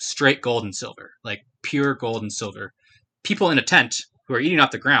straight gold and silver, like pure gold and silver. People in a tent who are eating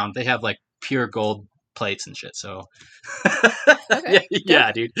off the ground, they have like pure gold plates and shit. So Okay.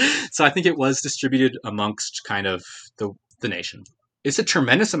 yeah, dude. So I think it was distributed amongst kind of the nation. It's a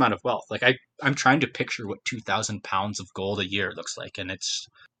tremendous amount of wealth. Like I'm trying to picture what 2,000 pounds of gold a year looks like, and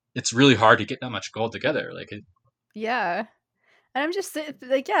it's really hard to get that much gold together. Like Yeah. And I'm just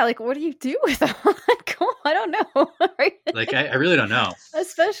like, yeah, like, what do you do with all that gold? I don't know, right? like I really don't know.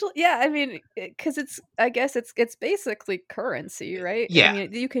 Especially, yeah, I mean, because I guess it's basically currency, right? I Yeah,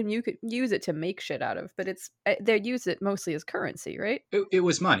 mean, you could use it to make shit out of, but they use it mostly as currency, right? it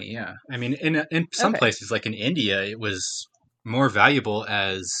was money. Yeah, I mean, in some Okay. places, like in India, it was more valuable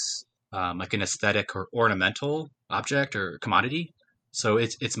as like an aesthetic or ornamental object or commodity. So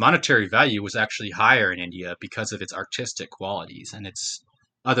its monetary value was actually higher in India because of its artistic qualities and its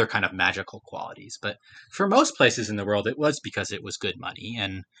other kind of magical qualities. But for most places in the world, it was because it was good money,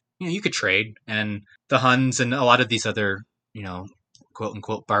 and you could trade. And the Huns and a lot of these other quote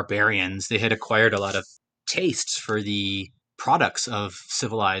unquote barbarians, they had acquired a lot of tastes for the products of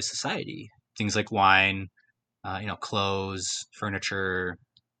civilized society, things like wine, clothes, furniture,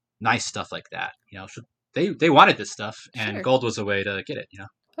 nice stuff like that. So they wanted this stuff, and Sure. gold was a way to get it.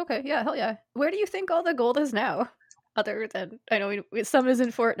 Okay, yeah, hell yeah. Where do you think all the gold is now? Other than, I know some is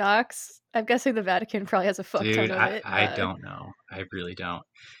in Fort Knox. I'm guessing the Vatican probably has a fuck ton Dude, of it. I don't know. I really don't.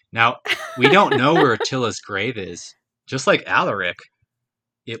 Now, we don't know where Attila's grave is. Just like Alaric,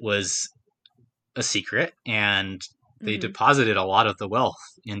 it was a secret, and they Mhm. deposited a lot of the wealth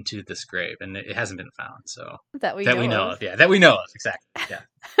into this grave, and it hasn't been found. So That we that we know know of. of, yeah, that we know of, exactly, yeah.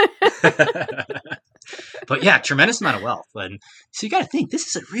 But yeah, tremendous amount of wealth, and so you got to think this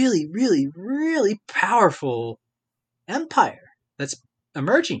is a really, really, really powerful empire that's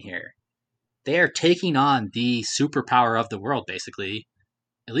emerging here. They are taking on the superpower of the world, basically,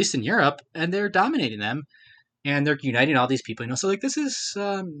 at least in Europe, and they're dominating them, and they're uniting all these people. So like this is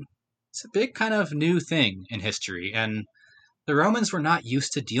it's a big kind of new thing in history, and the Romans were not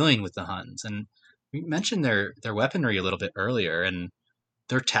used to dealing with the Huns, and we mentioned their weaponry a little bit earlier, and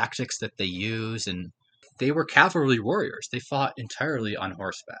their tactics that they use, and they were cavalry warriors. They fought entirely on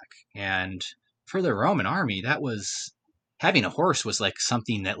horseback, and for the Roman army, that was having a horse was like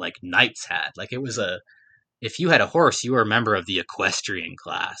something that like knights had. Like it was a if you had a horse, you were a member of the equestrian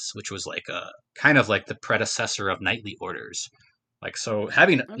class, which was like a kind of like the predecessor of knightly orders. Like so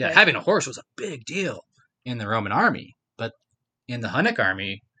Okay. having a horse was a big deal in the Roman army. But in the Hunnic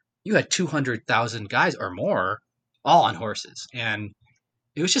army, you had 200,000 guys or more all on horses. And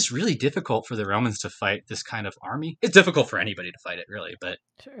it was just really difficult for the Romans to fight this kind of army. It's difficult for anybody to fight it, really, but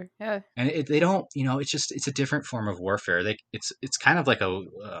Sure. Yeah. and they don't, it's a different form of warfare. It's kind of like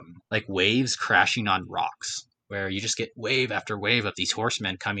like waves crashing on rocks, where you just get wave after wave of these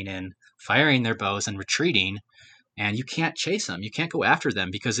horsemen coming in, firing their bows and retreating, and you can't chase them. You can't go after them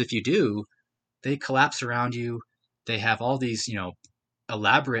because if you do, they collapse around you. They have all these,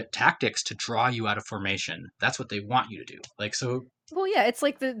 elaborate tactics to draw you out of formation. That's what they want you to do. Like so, Well, yeah, it's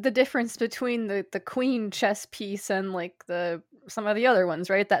like the difference between the queen chess piece and like the some of the other ones,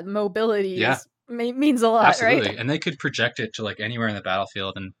 right? That mobility yeah, is means a lot, right? absolutely. And they could project it to like anywhere in the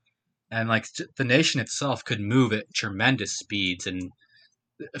battlefield, and like the nation itself could move at tremendous speeds. And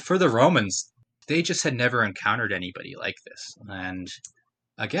for the Romans, they just had never encountered anybody like this. And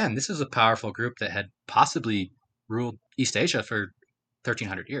again, this is a powerful group that had possibly ruled East Asia for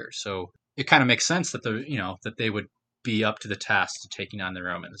 1,300 years. So it kind of makes sense that that they would be up to the task of taking on the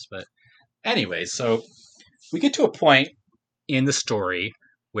Romans. But anyways, so we get to a point in the story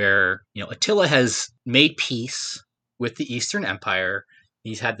where Attila has made peace with the Eastern Empire.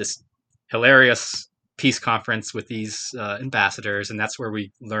 He's had this hilarious peace conference with these ambassadors, and that's where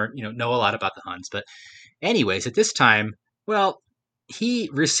we learn know a lot about the Huns. But anyways, at this time, well, he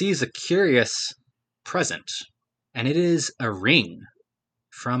receives a curious present, and it is a ring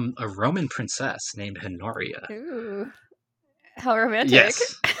from a Roman princess named Honoria. Ooh, how romantic.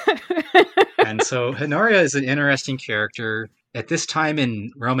 Yes. And so Honoria is an interesting character at this time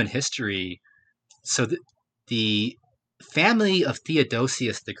in Roman history. So the family of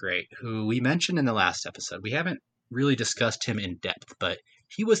Theodosius the Great, who we mentioned in the last episode, we haven't really discussed him in depth, but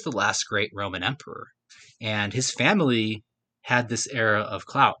he was the last great Roman emperor. And his family had this era of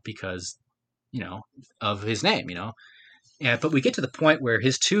clout because, of his name, but we get to the point where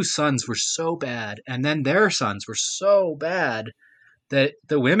his two sons were so bad, and then their sons were so bad that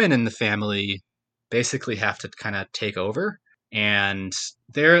the women in the family basically have to kind of take over, and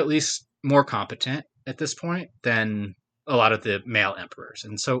they're at least more competent at this point than a lot of the male emperors.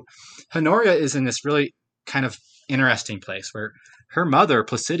 And so Honoria is in this really kind of interesting place where her mother,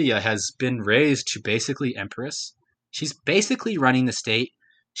 Placidia, has been raised to basically empress. She's basically running the state.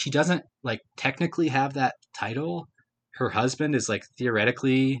 She doesn't like technically have that title. Her husband is like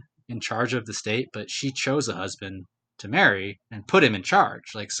theoretically in charge of the state, but she chose a husband to marry and put him in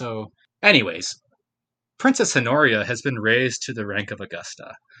charge. Like so. Anyways, Princess Honoria has been raised to the rank of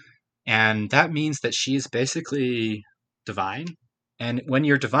Augusta, and that means that she is basically divine. And when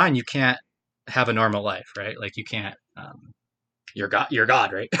you're divine, you can't have a normal life, right? Like you can't. You're God. You're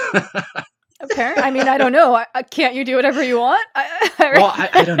God, right? Apparently, I mean, I don't know. Can't you do whatever you want? Well,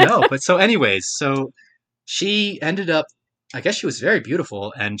 I don't know, but so anyways, so she ended up. I guess she was very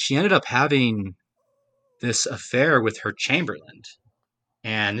beautiful, and she ended up having this affair with her chamberlain,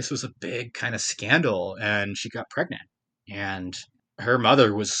 and this was a big kind of scandal, and she got pregnant, and her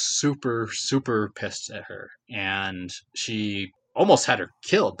mother was super super pissed at her, and she almost had her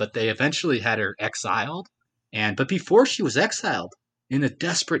killed, but they eventually had her exiled. But before she was exiled, in a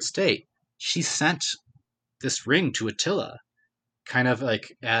desperate state, she sent this ring to Attila, kind of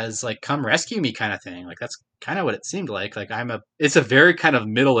like as like come rescue me kind of thing. Like that's kind of what it seemed like. Like it's a very kind of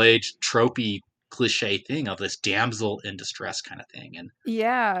middle-aged tropey cliche thing of this damsel in distress kind of thing. And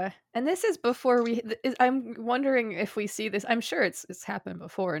Yeah, and this is before I'm wondering if we see this. I'm sure it's happened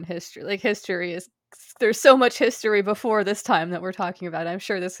before in history. Like history is there's so much history before this time that we're talking about. I'm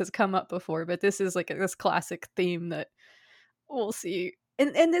sure this has come up before, but this is like this classic theme that we'll see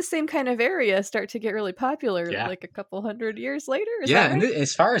in this same kind of area start to get really popular Yeah. like a couple hundred years later. Is Yeah, that and right?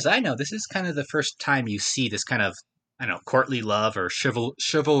 as far as I know, this is kind of the first time you see this kind of, I don't know, courtly love or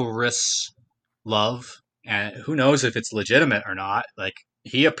chivalrous love. And who knows if it's legitimate or not. Like,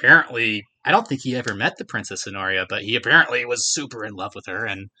 he apparently, I don't think he ever met the Princess Honoria, but he apparently was super in love with her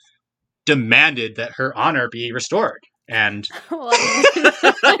and demanded that her honor be restored. And Well,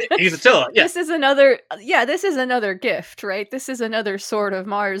 I mean, he's Attila. Yeah. this is another gift, right? This is another Sword of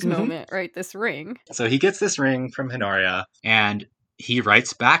Mars moment, right? This ring. So he gets this ring from Honoria, and he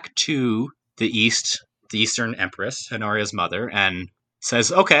writes back to the Eastern Empress, Honoria's mother, and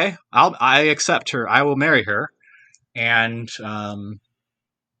says, "Okay, I accept her. I will marry her, and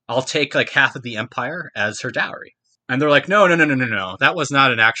I'll take like half of the empire as her dowry." And they're like, "No. That was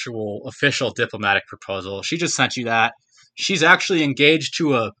not an actual official diplomatic proposal. She just sent you that. She's actually engaged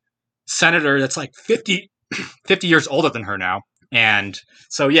to a senator that's like 50 years older than her now. And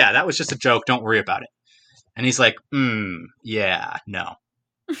so, yeah, that was just a joke. Don't worry about it." And he's like, yeah, no.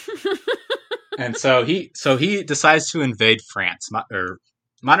 And so he decides to invade France, or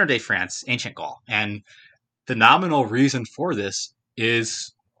modern day France, ancient Gaul. And the nominal reason for this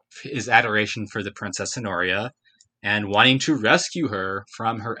is his adoration for the Princess Honoria and wanting to rescue her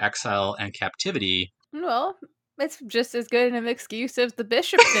from her exile and captivity. Well, it's just as good an excuse as the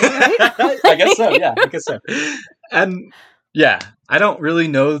bishop thing, right? I guess so, yeah. I guess so. And yeah, I don't really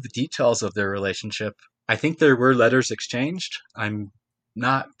know the details of their relationship. I think there were letters exchanged. I'm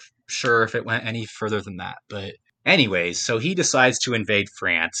not sure if it went any further than that. But anyways, so he decides to invade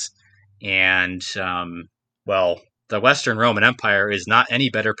France. And, well, the Western Roman Empire is not any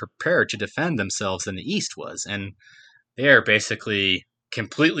better prepared to defend themselves than the East was. And they are basically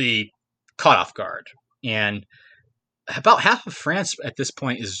completely caught off guard. And about half of France at this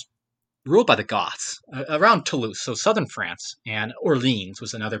point is ruled by the Goths around Toulouse, so southern France, and Orleans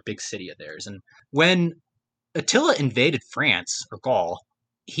was another big city of theirs. And when Attila invaded France, or Gaul,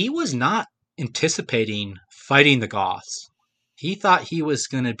 he was not anticipating fighting the Goths. He thought he was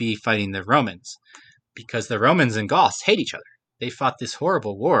going to be fighting the Romans, because the Romans and Goths hate each other. They fought this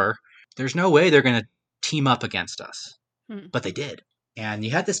horrible war. There's no way they're going to team up against us. But they did. And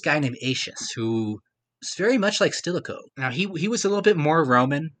you had this guy named Aetius, who was very much like Stilicho. Now, he was a little bit more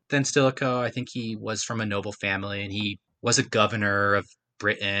Roman than Stilicho. I think he was from a noble family, and he was a governor of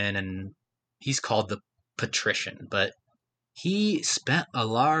Britain, and he's called the Patrician. But he spent a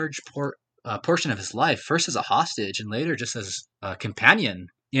large portion of his life, first as a hostage and later just as a companion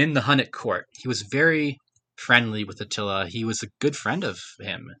in the Hunnic court. He was very friendly with Attila. He was a good friend of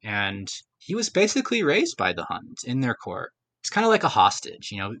him, and he was basically raised by the Huns in their court. It's kind of like a hostage.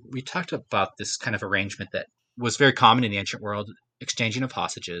 You know, we talked about this kind of arrangement that was very common in the ancient world, exchanging of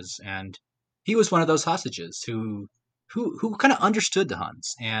hostages, and he was one of those hostages who kind of understood the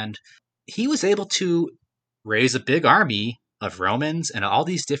Huns, and he was able to raise a big army of Romans and all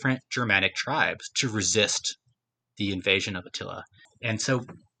these different Germanic tribes to resist the invasion of Attila. And so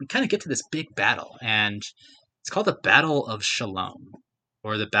we kind of get to this big battle, and it's called the Battle of Chalons,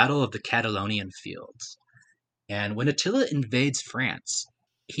 or the Battle of the Catalaunian Fields. And when Attila invades France,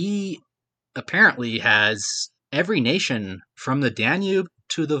 he apparently has every nation from the Danube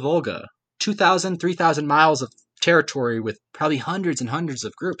to the Volga, 2,000, 3,000 miles of territory with probably hundreds and hundreds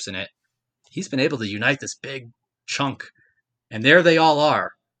of groups in it. He's been able to unite this big chunk, and there they all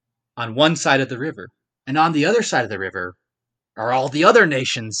are on one side of the river. And on the other side of the river are all the other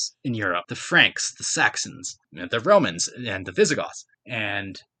nations in Europe, the Franks, the Saxons, the Romans, and the Visigoths.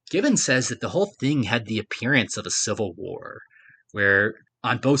 And Gibbon says that the whole thing had the appearance of a civil war, where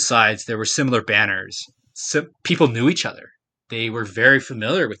on both sides there were similar banners. So people knew each other. They were very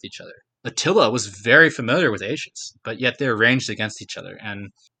familiar with each other. Attila was very familiar with Aetius, but yet they're ranged against each other. And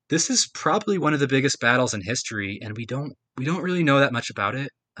this is probably one of the biggest battles in history, and we don't really know that much about it.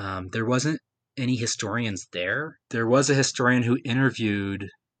 There wasn't any historians there. There was a historian who interviewed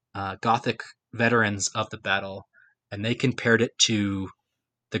Gothic veterans of the battle, and they compared it to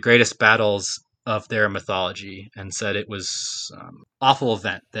the greatest battles of their mythology and said it was an awful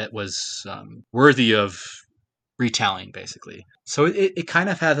event that was worthy of retelling, basically. So it kind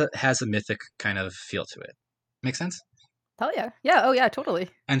of has a mythic kind of feel to it. Make sense? Oh yeah. Yeah, oh yeah, totally.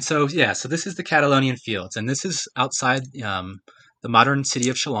 And so, yeah, so this is the Catalaunian Fields, and this is outside the modern city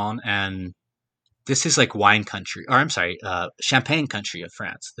of Chalons, and this is like wine country, or I'm sorry, champagne country of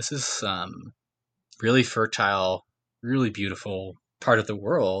France. This is really fertile, really beautiful part of the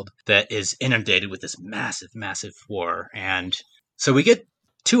world that is inundated with this massive, massive war. And so we get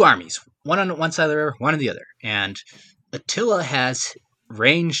two armies, one on one side of the river, one on the other. And Attila has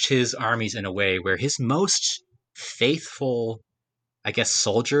ranged his armies in a way where his most faithful I guess,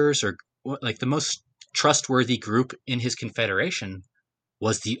 soldiers or like the most trustworthy group in his confederation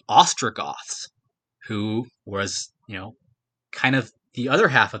was the Ostrogoths, who was, kind of the other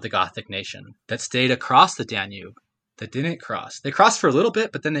half of the Gothic nation that stayed across the Danube, that didn't cross. They crossed for a little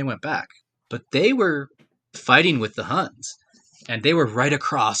bit, but then they went back. But they were fighting with the Huns, and they were right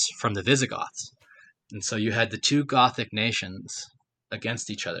across from the Visigoths. And so you had the two Gothic nations against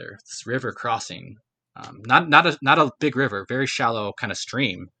each other, this river crossing. Not a big river, very shallow kind of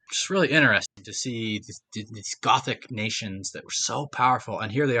stream. Just really interesting to see these Gothic nations that were so powerful,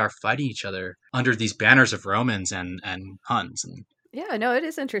 and here they are fighting each other under these banners of Romans and Huns. And Yeah, no, it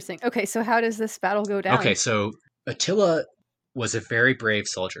is interesting. Okay, so how does this battle go down? okay, so Attila was a very brave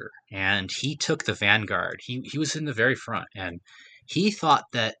soldier, and he took the vanguard. He was in the very front, and he thought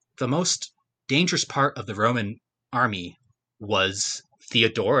that the most dangerous part of the Roman army was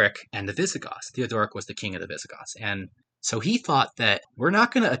Theodoric and the Visigoths. Theodoric was the king of the Visigoths, and so he thought that we're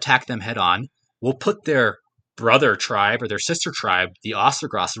not going to attack them head on. We'll put their brother tribe or their sister tribe, the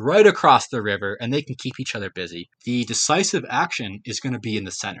Ostrogoths, right across the river, and they can keep each other busy. The decisive action is going to be in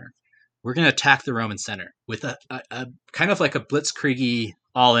the center. We're going to attack the Roman center with a kind of like a blitzkrieg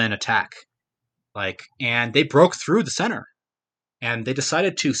all-in attack. And they broke through the center. And they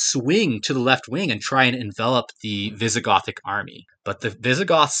decided to swing to the left wing and try and envelop the Visigothic army. But the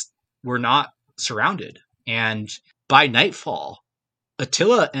Visigoths were not surrounded. And by nightfall,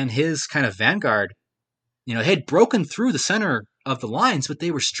 Attila and his kind of vanguard, they had broken through the center of the lines, but they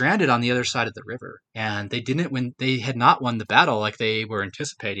were stranded on the other side of the river. And they had not won the battle like they were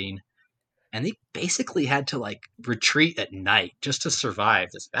anticipating. And they basically had to retreat at night just to survive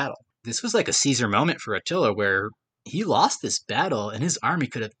this battle. This was like a Caesar moment for Attila where he lost this battle and his army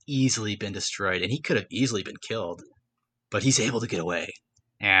could have easily been destroyed and he could have easily been killed, but he's able to get away.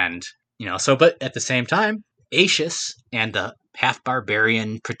 And, but at the same time, Aetius and the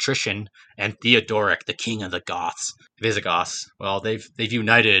half-barbarian patrician and Theodoric, the king of the Goths, Visigoths, well, they've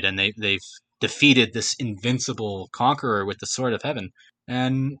united and they've defeated this invincible conqueror with the sword of heaven.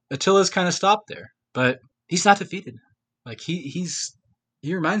 And Attila's kind of stopped there, but he's not defeated.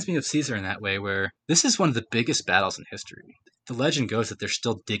 He reminds me of Caesar in that way, where this is one of the biggest battles in history. The legend goes that they're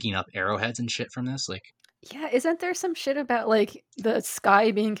still digging up arrowheads and shit from this. Yeah, isn't there some shit about the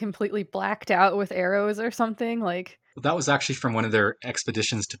sky being completely blacked out with arrows or something? That was actually from one of their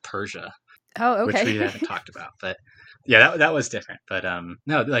expeditions to Persia. Oh, okay. Which we haven't talked about, but yeah, that was different. But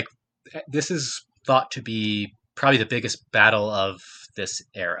no, this is thought to be probably the biggest battle of this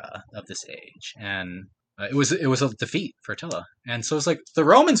era, of this age, and it was a defeat for Attila. And so it's the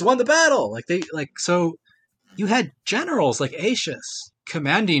Romans won the battle. So you had generals like Aetius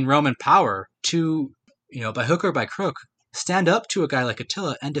commanding Roman power to, by hook or by crook, stand up to a guy like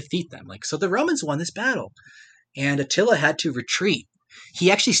Attila and defeat them. So the Romans won this battle, and Attila had to retreat.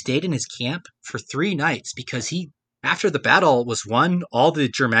 He actually stayed in his camp for 3 nights because after the battle was won, all the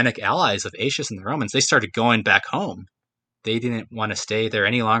Germanic allies of Aetius and the Romans, they started going back home. They didn't want to stay there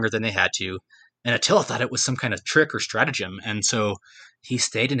any longer than they had to. And Attila thought it was some kind of trick or stratagem. And so he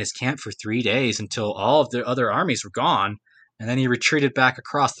stayed in his camp for 3 days until all of the other armies were gone. And then he retreated back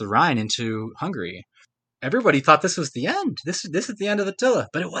across the Rhine into Hungary. Everybody thought this was the end. This is the end of Attila,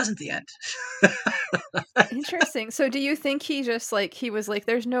 but it wasn't the end. Interesting. So do you think he just he was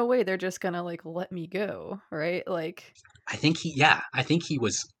there's no way they're just gonna let me go, right? I think he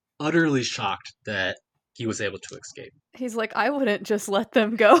was utterly shocked that he was able to escape. He's I wouldn't just let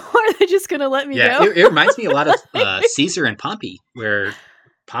them go. Are they just gonna let me go? It reminds me a lot of Caesar and Pompey, where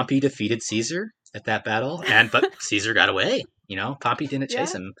Pompey defeated Caesar at that battle, but Caesar got away. Pompey didn't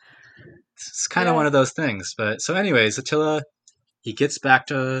chase him. It's kind of one of those things. But so anyways, Attila, he gets back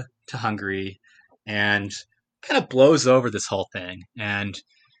to Hungary and kind of blows over this whole thing. And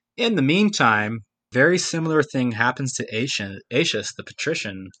in the meantime, very similar thing happens to Aetius, the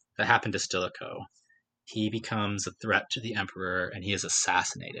patrician, that happened to Stilicho. He becomes a threat to the emperor and he is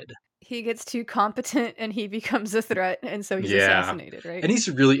assassinated. He gets too competent and he becomes a threat, and so he's assassinated, right? And he's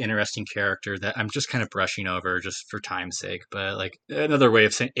a really interesting character that I'm just kind of brushing over just for time's sake. But another way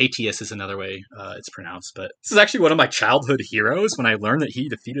of saying Aetius is another way it's pronounced. But this is actually one of my childhood heroes when I learned that he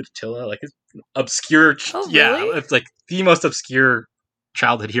defeated Attila. It's obscure. Oh, really? It's the most obscure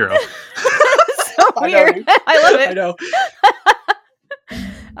childhood hero. So weird. I love it. I know.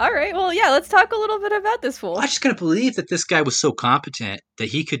 All right, well, yeah, let's talk a little bit about this fool. I just couldn't believe that this guy was so competent that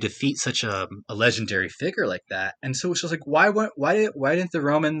he could defeat such a legendary figure like that. And so it's just why didn't the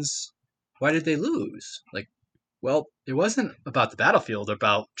Romans, why did they lose? Well, it wasn't about the battlefield or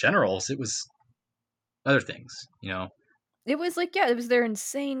about generals. It was other things, It was like, yeah, it was their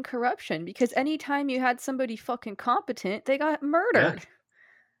insane corruption, because anytime you had somebody fucking competent, they got Yeah. murdered.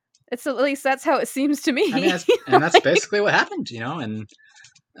 It's at least that's how it seems to me. I mean, that's basically what happened, and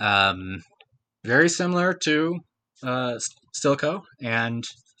very similar to Stilco. And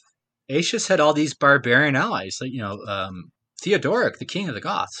Aetius had all these barbarian allies, like Theodoric, the king of the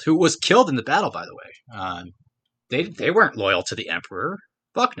Goths, who was killed in the battle, by the way. They weren't loyal to the emperor.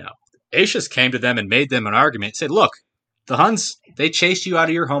 Fuck no. Aetius came to them and made them an argument. Said, "Look, the Huns, they chased you out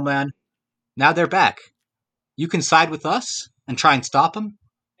of your homeland. Now they're back. You can side with us and try and stop them,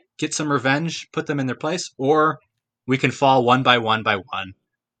 get some revenge, put them in their place, or we can fall one by one,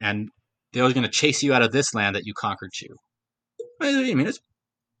 and they're going to chase you out of this land that you conquered too." I mean, it's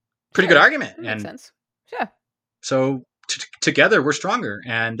a pretty good argument. That makes sense. Yeah. So together we're stronger,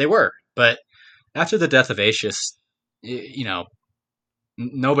 and they were. But after the death of Aetius,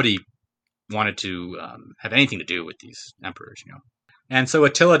 nobody wanted to have anything to do with these emperors, And so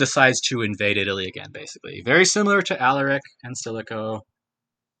Attila decides to invade Italy again, basically. Very similar to Alaric and Stilicho.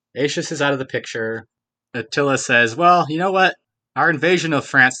 Aetius is out of the picture. Attila says, well, you know what? Our invasion of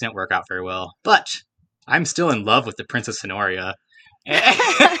France didn't work out very well, but I'm still in love with the Princess Honoria, and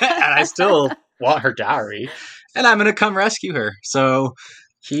I still want her dowry, and I'm going to come rescue her. So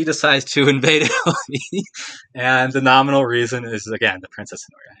he decides to invade Italy, and the nominal reason is, again, the Princess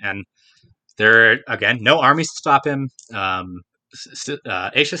Honoria. And there are, again, no armies to stop him.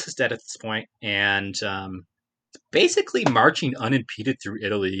 Aetius is dead at this point, and basically marching unimpeded through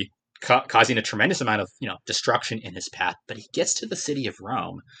Italy, causing a tremendous amount of destruction in his path. But he gets to the city of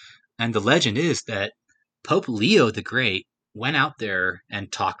Rome, and the legend is that Pope Leo the Great went out there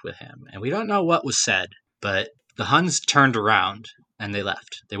and talked with him. And we don't know what was said, but the Huns turned around and they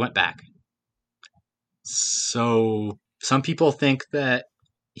left. They went back. So some people think that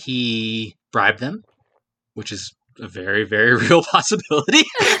he bribed them, which is a very, very real possibility.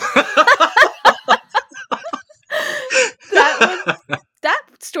 That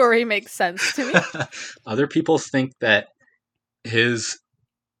story makes sense to me. Other people think that his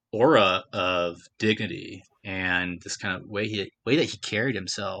aura of dignity and this kind of way that he carried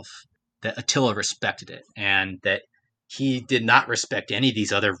himself, that Attila respected it, and that he did not respect any of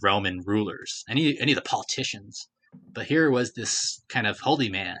these other Roman rulers, any of the politicians. But here was this kind of holy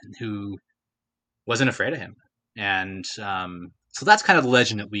man who wasn't afraid of him. And so that's kind of the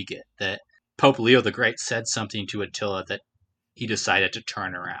legend that we get, that Pope Leo the Great said something to Attila that he decided to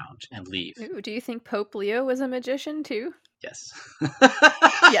turn around and leave. Ooh, do you think Pope Leo was a magician too? Yes.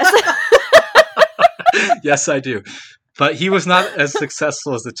 Yes. Yes, I do. But he was not as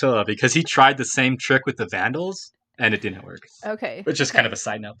successful as Attila because he tried the same trick with the Vandals and it didn't work. Okay. Which is kind of a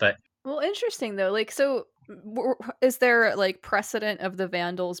side note, but... Well, interesting though. Like, so is there like precedent of the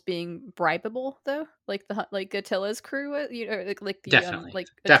Vandals being bribable though? Like Attila's crew, like the definitely,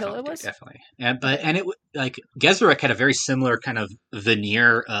 Attila was? Definitely. And it like Geseric had a very similar kind of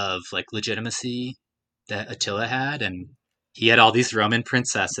veneer of like legitimacy that Attila had, and he had all these Roman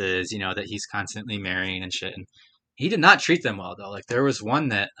princesses, that he's constantly marrying and shit. And he did not treat them well though. Like there was one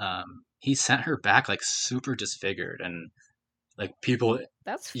that he sent her back like super disfigured, and like people,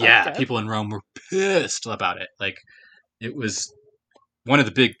 people in Rome were pissed about it. Like it was one of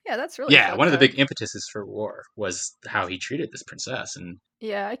the big, one of the big impetuses for war was how he treated this princess. And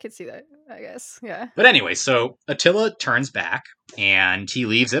yeah, I could see that, I guess. Yeah. But anyway, so Attila turns back and he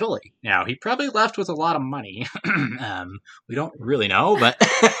leaves Italy. Now he probably left with a lot of money. We don't really know, but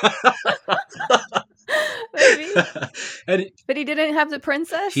maybe. But he didn't have the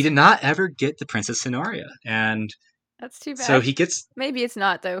princess? He did not ever get the Princess Honoria, and that's too bad. So he gets... Maybe it's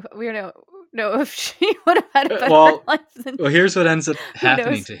not, though. We don't know if she would have had a better life than... Well, here's what ends up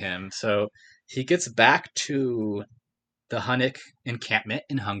happening to him. So he gets back to the Hunnic encampment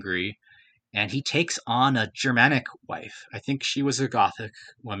in Hungary, and he takes on a Germanic wife. I think she was a Gothic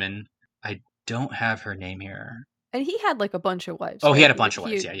woman. I don't have her name here. And he had like a bunch of wives. Oh, right? He had a bunch of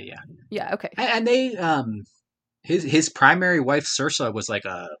wives. Yeah. Yeah, okay. And they, his primary wife Circe was like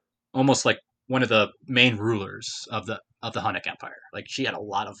almost like one of the main rulers of the Hunnic Empire. Like she had a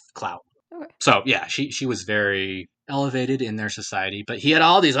lot of clout. Okay. So yeah, she was very elevated in their society. But he had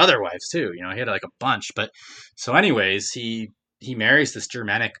all these other wives too. He had like a bunch. But so anyways, he marries this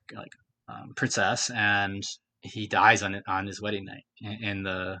Germanic princess, and he dies on his wedding night in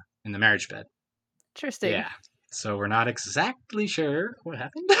the marriage bed. Interesting. Yeah. So we're not exactly sure what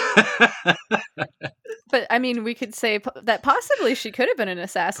happened. But, I mean, we could say that possibly she could have been an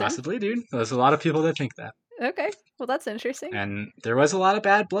assassin. Possibly, dude. There's a lot of people that think that. Okay. Well, that's interesting. And there was a lot of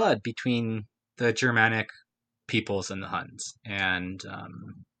bad blood between the Germanic peoples and the Huns. And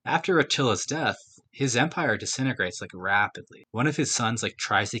after Attila's death, his empire disintegrates like rapidly. One of his sons like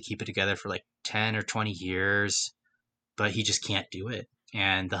tries to keep it together for like 10 or 20 years, but he just can't do it.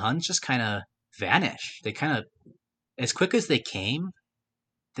 And the Huns just kind of vanish. They kind of, as quick as they came,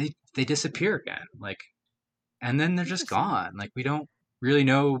 they disappear again. Like, and then they're just gone. Like, we don't really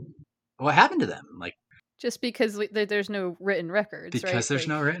know what happened to them. Like, just because there's no written records, because right? there's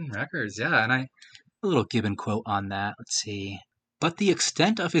no written records, yeah. And a little Gibbon quote on that. Let's see. But the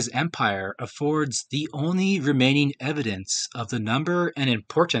extent of his empire affords the only remaining evidence of the number and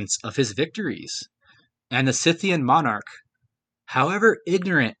importance of his victories. And the Scythian monarch, however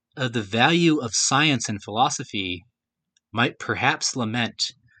ignorant of the value of science and philosophy, might perhaps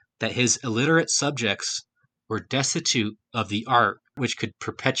lament that his illiterate subjects were destitute of the art which could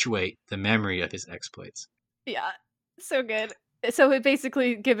perpetuate the memory of his exploits. Yeah, so good. So it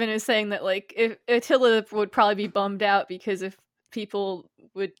basically, Gibbon is saying that, like, if Attila would probably be bummed out because if people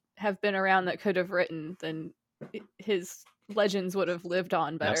would have been around that could have written, then his legends would have lived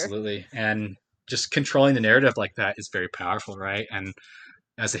on better. Absolutely. And just controlling the narrative like that is very powerful, right? And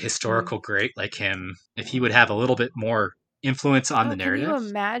as a historical great like him, if he would have a little bit more influence on the narrative. Can you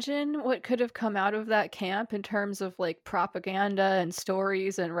imagine what could have come out of that camp in terms of like propaganda and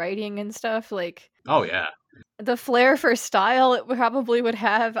stories and writing and stuff? Like, oh yeah, the flair for style it probably would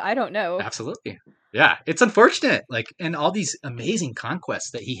have. I don't know. Absolutely. Yeah, it's unfortunate. Like, and all these amazing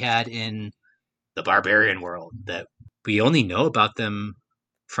conquests that he had in the barbarian world that we only know about them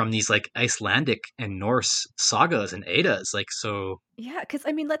from these like Icelandic and Norse sagas and Eddas. Like, so. Yeah, because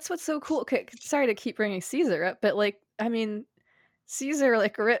I mean, that's what's so cool. Okay, sorry to keep bringing Caesar up, but like, I mean, Caesar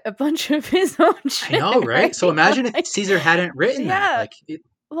like wrote a bunch of his own shit. I know, right? So imagine if Caesar hadn't written that.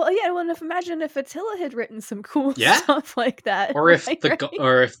 Like, imagine if Attila had written some cool stuff like that, or if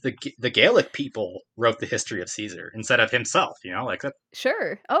the Gaelic people wrote the history of Caesar instead of himself. You know, like that.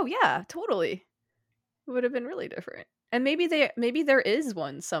 Sure. Oh yeah, totally. It would have been really different. And maybe there is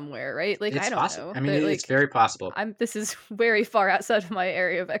one somewhere, right? Like, it's I don't know. I mean, it's very possible. This is very far outside of my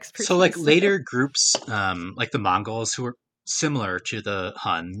area of expertise. So, like, later groups, like the Mongols, who were similar to the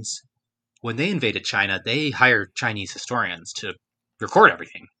Huns, when they invaded China, they hired Chinese historians to record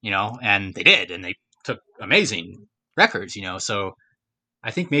everything, you know, and they did, and they took amazing records, you know. So,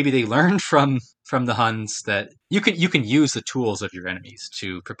 I think maybe they learned from the Huns that you can use the tools of your enemies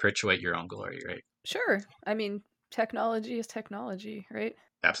to perpetuate your own glory, right? Sure. I mean, technology is technology, right?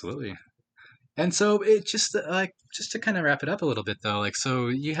 Absolutely. And so it just to kind of wrap it up a little bit though, like, so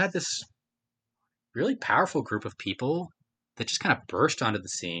you had this really powerful group of people that just kind of burst onto the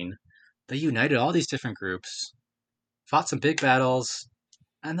scene. They united all these different groups, fought some big battles,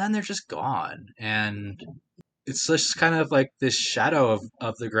 and then they're just gone. And it's just kind of like this shadow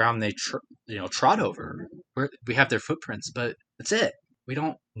of the ground they trod over. Where we have their footprints, but that's it. We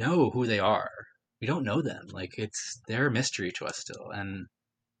don't know who they are. We don't know them. Like, they're a mystery to us still. And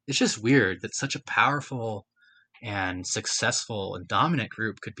it's just weird that such a powerful and successful and dominant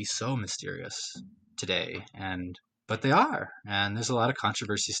group could be so mysterious today. But they are. And there's a lot of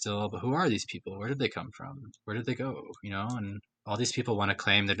controversy still. But who are these people? Where did they come from? Where did they go? You know, and all these people want to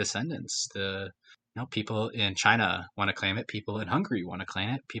claim their descendants. People in China want to claim it. People in Hungary want to claim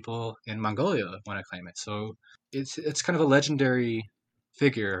it. People in Mongolia want to claim it. So it's kind of a legendary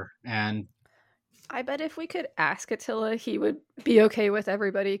figure. And I bet if we could ask Attila, he would be okay with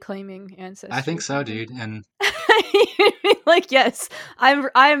everybody claiming ancestry. I think so, dude. And like, yes,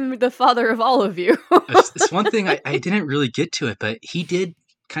 I'm the father of all of you. It's one thing I didn't really get to it, but he did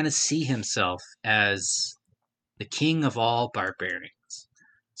kind of see himself as the king of all barbarians.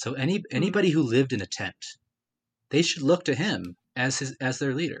 So anybody who lived in a tent, they should look to him as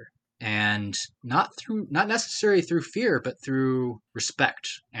their leader, and not necessarily through fear, but through respect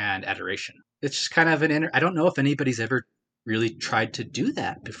and adoration. It's just kind of I don't know if anybody's ever really tried to do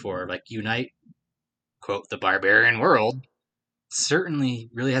that before, like unite, quote, the barbarian world. Certainly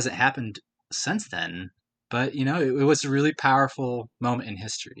really hasn't happened since then. But, you know, it was a really powerful moment in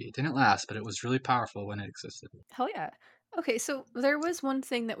history. It didn't last, but it was really powerful when it existed. Hell yeah. Okay, so there was one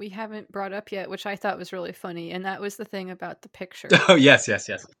thing that we haven't brought up yet, which I thought was really funny, and that was the thing about the picture. Oh, yes.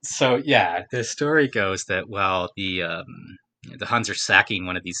 So, yeah, the story goes that, well, the Huns are sacking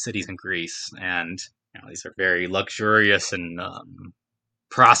one of these cities in Greece, and these are very luxurious and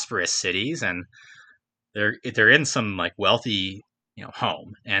prosperous cities, and they're in some like wealthy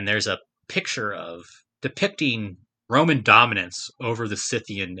home, and there's a picture depicting Roman dominance over the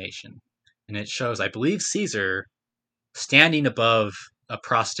Scythian nation, and it shows, I believe, Caesar standing above a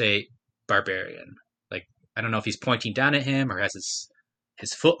prostrate barbarian. Like, I don't know if he's pointing down at him or has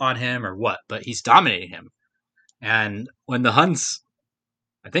his foot on him or what, but he's dominating him. And when the Huns,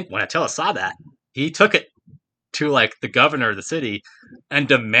 I think when Attila saw that, he took it to like the governor of the city and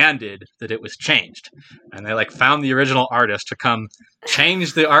demanded that it was changed. And they like found the original artist to come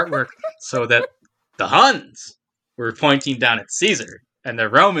change the artwork so that the Huns were pointing down at Caesar and the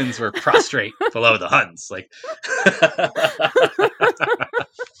Romans were prostrate below the Huns. Like,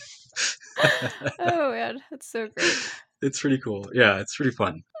 Oh man, that's so great. it's pretty cool. Yeah, it's pretty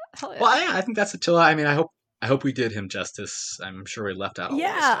fun. Hell yeah. Well, I think that's Attila. I mean, I hope we did him justice. I'm sure we left out a lot of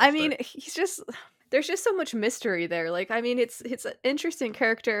Yeah, stuff, I mean, he's just there's just so much mystery there. Like, I mean, it's an interesting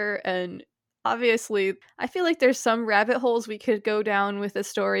character, and obviously, I feel like there's some rabbit holes we could go down with the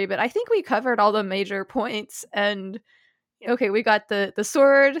story, but I think we covered all the major points. And okay, we got the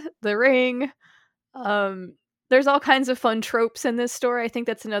sword, the ring. Um, there's all kinds of fun tropes in this story. I think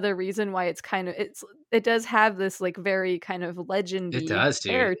that's another reason why it does have this like very kind of It legendy does,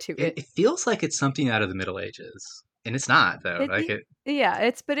 dude. air to it. It feels like it's something out of the Middle Ages, and it's not though. Yeah,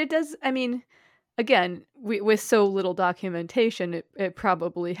 but it does. I mean, again, with so little documentation, it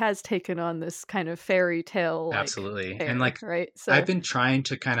probably has taken on this kind of fairy tale like absolutely. air, And like, right? So I've been trying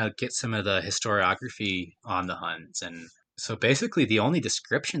to kind of get some of the historiography on the Huns, and so basically the only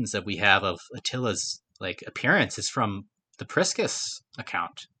descriptions that we have of Attila's like appearance is from the Priscus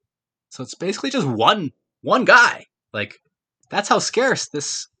account. So it's basically just one guy. Like, that's how scarce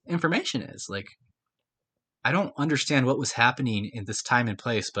this information is. Like, I don't understand what was happening in this time and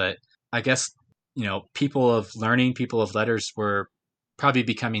place, but I guess, you know, people of learning, people of letters were probably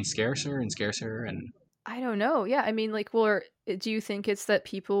becoming scarcer and scarcer. And I don't know. Yeah, I mean, like, do you think it's that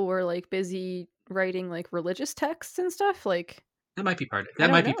people were like busy writing like religious texts and stuff? Like, that might be part of it. I That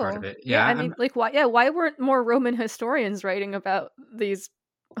don't might be part know. of it. Yeah, Yeah. I mean, like, why? Yeah, why weren't more Roman historians writing about these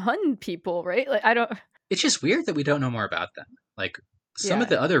Hun people? Right? Like, I don't. It's just weird that we don't know more about them. Like, some of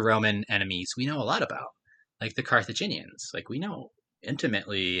the other Roman enemies we know a lot about, like the Carthaginians. Like, we know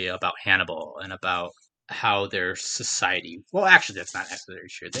intimately about Hannibal and about how their society. Well, actually, that's not actually very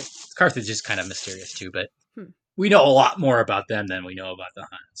true. Carthage is kind of mysterious too, but we know a lot more about them than we know about the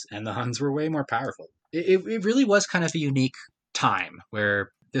Huns, and the Huns were way more powerful. It really was kind of a unique time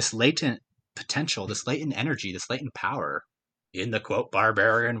where this latent potential, this latent energy, this latent power in the quote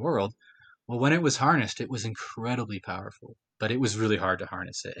barbarian world, well, when it was harnessed, it was incredibly powerful, but it was really hard to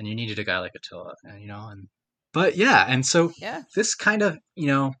harness it, and you needed a guy like Attila, and, you know, but yeah, and so this kind of, you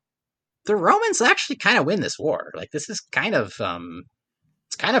know, the Romans actually kind of win this war. Like, this is kind of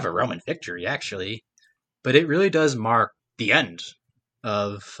it's kind of a Roman victory actually, but it really does mark the end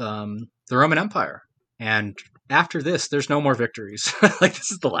of the Roman Empire. And after this, there's no more victories. Like, this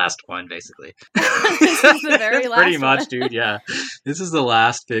is the last one, basically. This is the very last pretty much, one. dude. Yeah, this is the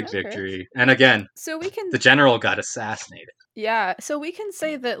last big victory. And again, so the general got assassinated. Yeah, so we can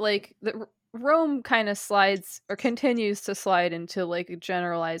say that like Rome kind of slides or continues to slide into like a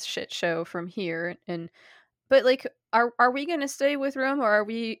generalized shit show from here, but like, are we going to stay with Rome, or are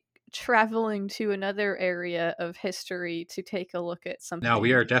we traveling to another area of history to take a look at something? No,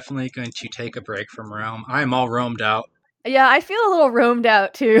 we are definitely going to take a break from Rome. I'm all roamed out. Yeah, I feel a little roamed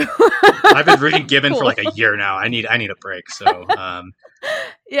out too. I've been reading Gibbon for like a year now. I need a break. So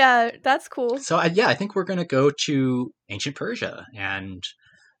yeah, that's cool. So I think we're going to go to ancient Persia and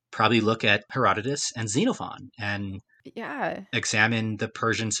probably look at Herodotus and Xenophon and examine the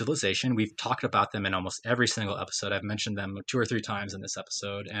Persian civilization. We've talked about them in almost every single episode. I've mentioned them 2 or 3 times in this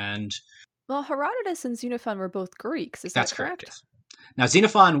episode. And well, Herodotus and Xenophon were both Greeks. Is that correct? Yes. Now,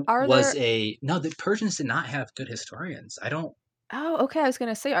 Xenophon no, the Persians did not have good historians. Oh, okay. I was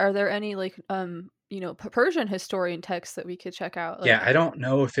going to say, are there any like, Persian historian texts that we could check out? Like, yeah, I don't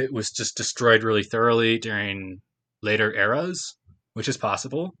know if it was just destroyed really thoroughly during later eras, which is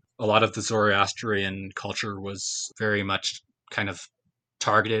possible. A lot of the Zoroastrian culture was very much kind of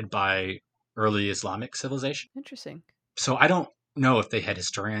targeted by early Islamic civilization. Interesting. So I don't know if they had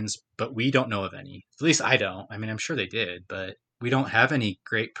historians, but we don't know of any. At least I don't. I mean, I'm sure they did, but we don't have any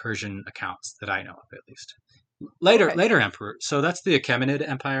great Persian accounts that I know of, at least. Later emperor. So that's the Achaemenid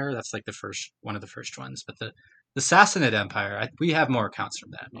Empire. That's like one of the first ones. But the Sassanid Empire, we have more accounts from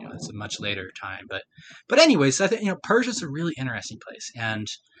them. You know, it's a much later time. But anyways, I think, you know, Persia's a really interesting place, and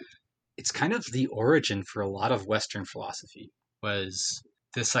it's kind of the origin for a lot of Western philosophy. Was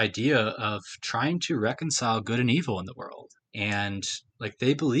this idea of trying to reconcile good and evil in the world, and like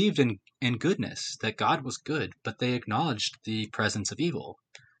they believed in goodness, that God was good, but they acknowledged the presence of evil.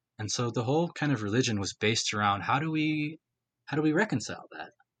 And so the whole kind of religion was based around how do we reconcile that?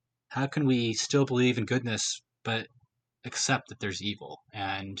 How can we still believe in goodness but accept that there's evil?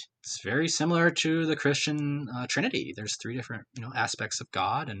 And it's very similar to the Christian Trinity. There's 3 different, you know, aspects of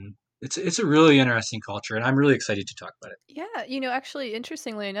God, and it's a really interesting culture, and I'm really excited to talk about it. Yeah, actually,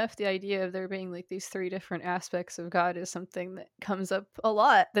 interestingly enough, the idea of there being like these three different aspects of God is something that comes up a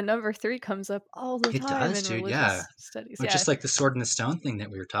lot. The number three comes up all the It time does, in dude. Yeah. religious studies. But Yeah. just like the sword and the stone thing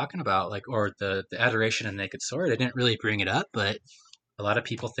that we were talking about, like, or the adoration and naked sword, I didn't really bring it up, but a lot of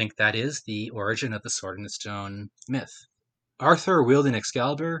people think that is the origin of the sword and the stone myth. Arthur wielding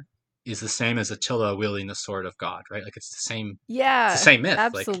Excalibur is the same as Attila wielding the sword of God, right? Like it's the Yeah, same myth.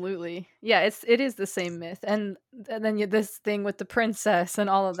 Like absolutely. Yeah, it is the same myth, and then this thing with the princess and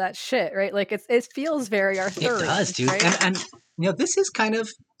all of that shit, right? Like it feels very it does, Arthurian, dude. right? And this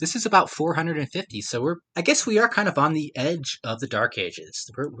is about 450, so I guess we are kind of on the edge of the Dark Ages.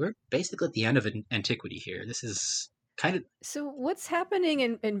 We're basically at the end of antiquity here. This is kind of So what's happening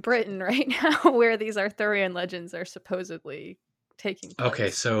in Britain right now, where these Arthurian legends are supposedly taking okay.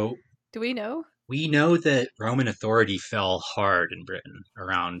 place? So Do we know? we know that Roman authority fell hard in Britain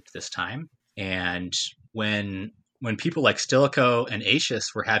around this time, and when people like Stilicho and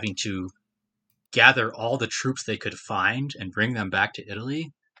Aetius were having to gather all the troops they could find and bring them back to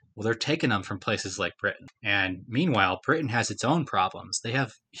Italy, well, they're taking them from places like Britain. And meanwhile, Britain has its own problems. They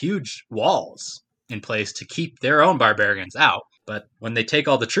have huge walls in place to keep their own barbarians out. But when they take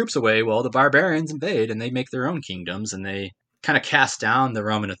all the troops away, well, the barbarians invade and they make their own kingdoms and they kind of cast down the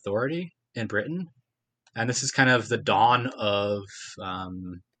Roman authority in Britain. And this is kind of the dawn of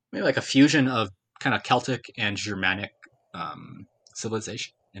maybe like a fusion of kind of Celtic and Germanic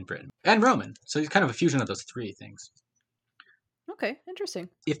civilization in Britain and Roman. So it's kind of a fusion of those three things. Okay, interesting.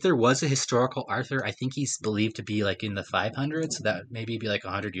 If there was a historical Arthur, I think he's believed to be like in the 500s. So that would maybe be like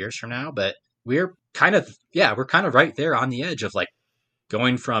 100 years from now. But we're kind of right there on the edge of like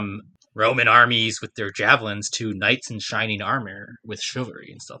going from Roman armies with their javelins to knights in shining armor with chivalry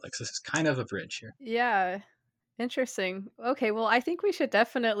and stuff. Like so this is kind of a bridge here. Yeah, interesting. Okay, well, I think we should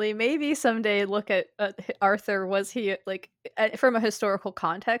definitely maybe someday look at Arthur. Was he like from a historical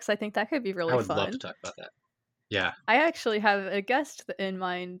context? I think that could be I really would love to fun. talk about that. Yeah, I actually have a guest in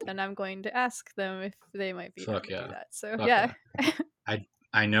mind, and I'm going to ask them if they might be down fuck to do yeah, that. So fuck yeah. yeah.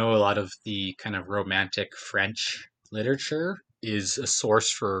 I know a lot of the kind of romantic French literature is a source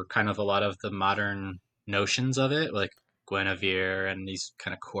for kind of a lot of the modern notions of it, like Guinevere and these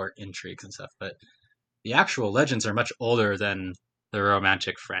kind of court intrigues and stuff. But the actual legends are much older than the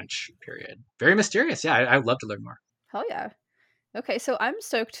romantic French period. Very mysterious. Yeah, I would love to learn more. Hell yeah. Okay, so I'm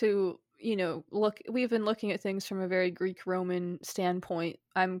stoked to, look, we've been looking at things from a very Greek Roman standpoint.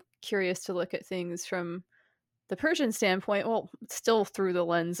 I'm curious to look at things from the Persian standpoint, well, still through the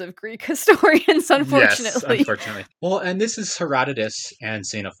lens of Greek historians, Yes, unfortunately. unfortunately. Well, and this is Herodotus and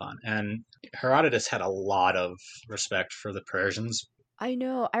Xenophon. And Herodotus had a lot of respect for the Persians. I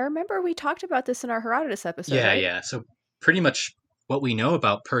know. I remember we talked about this in our Herodotus episode, Yeah, right? yeah. So pretty much what we know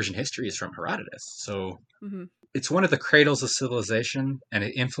about Persian history is from Herodotus. So Hmm. it's one of the cradles of civilization, and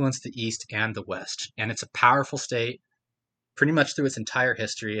it influenced the East and the West. And it's a powerful state pretty much through its entire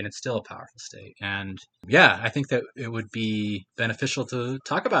history, and it's still a powerful state. And yeah, I think that it would be beneficial to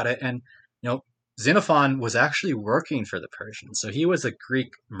talk about it. And, Xenophon was actually working for the Persians. So he was a Greek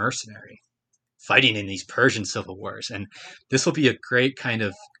mercenary fighting in these Persian civil wars. And this will be a great kind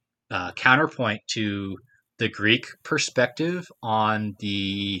of counterpoint to the Greek perspective on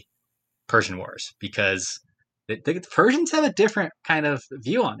the Persian Wars, because the Persians have a different kind of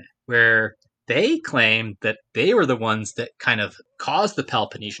view on it, where they claim that they were the ones that kind of caused the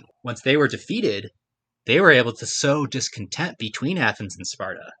Peloponnesian. Once they were defeated, they were able to sow discontent between Athens and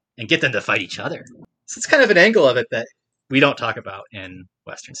Sparta and get them to fight each other. So it's kind of an angle of it that we don't talk about in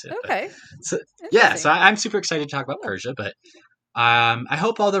Western Civ. Okay. So yeah, so Interesting. I'm super excited to talk about Cool. Persia, but I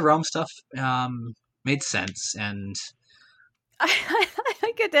hope all the Rome stuff made sense. And I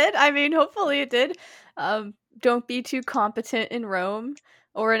think it did. I mean, hopefully it did. Don't be too competent in Rome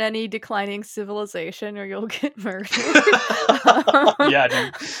or in any declining civilization, or you'll get murdered. yeah,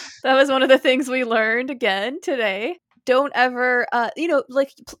 dude. That was one of the things we learned again today. Don't ever,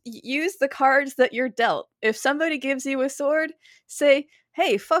 use the cards that you're dealt. If somebody gives you a sword, say,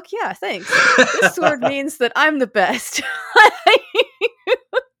 "Hey, fuck yeah, thanks. This sword means that I'm the best."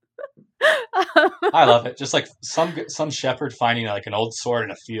 I love it. Just like some shepherd finding like an old sword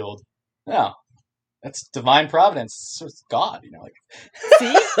in a field. Yeah, that's divine providence. It's God, like.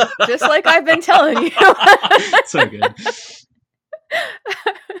 See, just like I've been telling you. So good.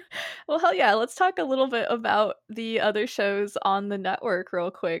 Well, hell yeah. Let's talk a little bit about the other shows on the network real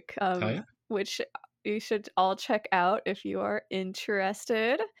quick, Yeah. which you should all check out if you are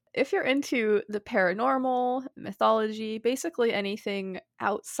interested. If you're into the paranormal, mythology, basically anything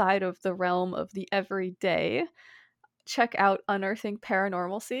outside of the realm of the everyday, check out Unearthing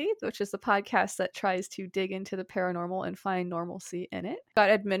Paranormalcy, which is the podcast that tries to dig into the paranormal and find normalcy in it. Got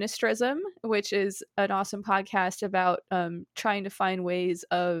Administrism, which is an awesome podcast about trying to find ways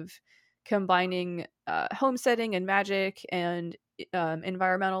of combining homesteading and magic and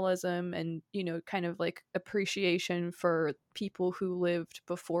environmentalism and, you know, kind of like appreciation for people who lived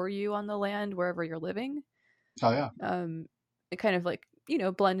before you on the land wherever you're living. Oh yeah. Kind of like, you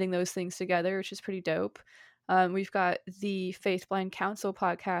know, blending those things together, which is pretty dope. We've got the Faith Blind Council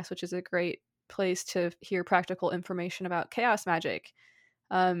podcast, which is a great place to hear practical information about chaos magic.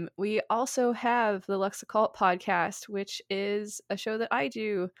 We also have the Lux Occult podcast, which is a show that I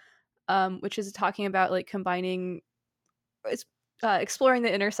do, which is talking about like combining, exploring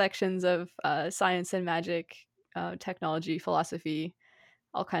the intersections of science and magic, technology, philosophy,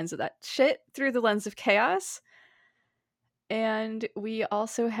 all kinds of that shit through the lens of chaos. And we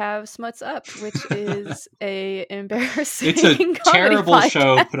also have Smuts Up, which is a embarrassing It's a terrible podcast.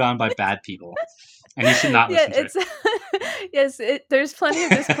 show put on by bad people, and you should not listen to it. Yes, there's plenty of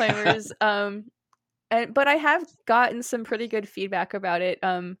disclaimers. But I have gotten some pretty good feedback about it.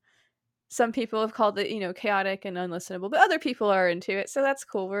 Some people have called it, you know, chaotic and unlistenable, but other people are into it, so that's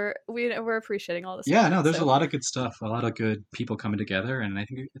cool. We're appreciating all this. Yeah, no, there's a lot of good stuff, a lot of good people coming together, and I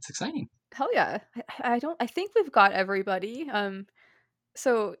think it's exciting. Hell yeah. I think we've got everybody.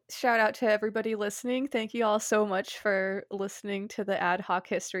 So shout out to everybody listening. Thank you all so much for listening to the Ad Hoc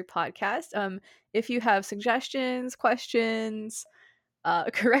History podcast. If you have suggestions, questions,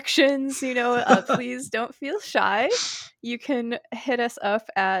 corrections, you know, please don't feel shy. You can hit us up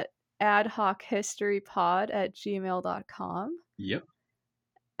at adhochistorypod@gmail.com. Yep.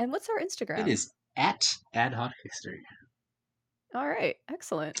 And what's our Instagram? It is at adhochistory. All right,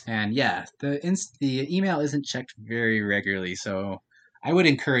 excellent. And yeah, the email isn't checked very regularly, so I would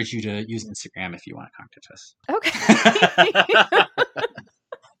encourage you to use Instagram if you want to contact us. Okay.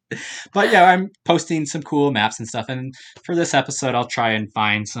 But yeah, I'm posting some cool maps and stuff, and for this episode, I'll try and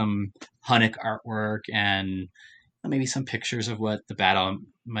find some Hunnic artwork and maybe some pictures of what the battle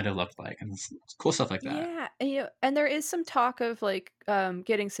might have looked like, and cool stuff like that. Yeah, and, you know, and there is some talk of like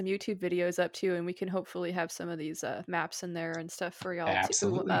getting some YouTube videos up too, and we can hopefully have some of these maps in there and stuff for y'all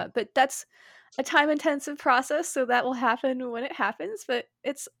too. But that's a time-intensive process, so that will happen when it happens. But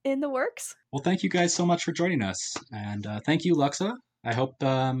it's in the works. Well, thank you guys so much for joining us, and thank you, Luxa. I hope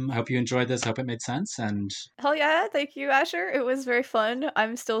you enjoyed this. I hope it made sense. And hell yeah, thank you, Asher. It was very fun.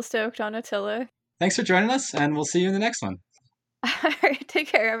 I'm still stoked on Attila. Thanks for joining us, and we'll see you in the next one. All right, take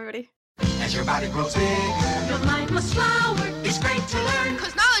care, everybody. As your body grows bigger, your mind must flower. It's great to learn,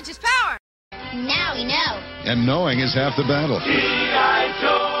 'cause knowledge is power. Now we know. And knowing is half the battle. G.I.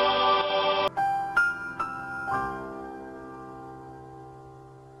 Joe!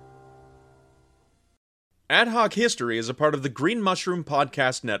 Ad Hoc History is a part of the Green Mushroom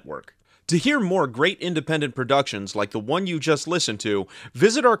Podcast Network. To hear more great independent productions like the one you just listened to,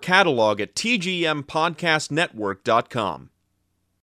 visit our catalog at tgmpodcastnetwork.com.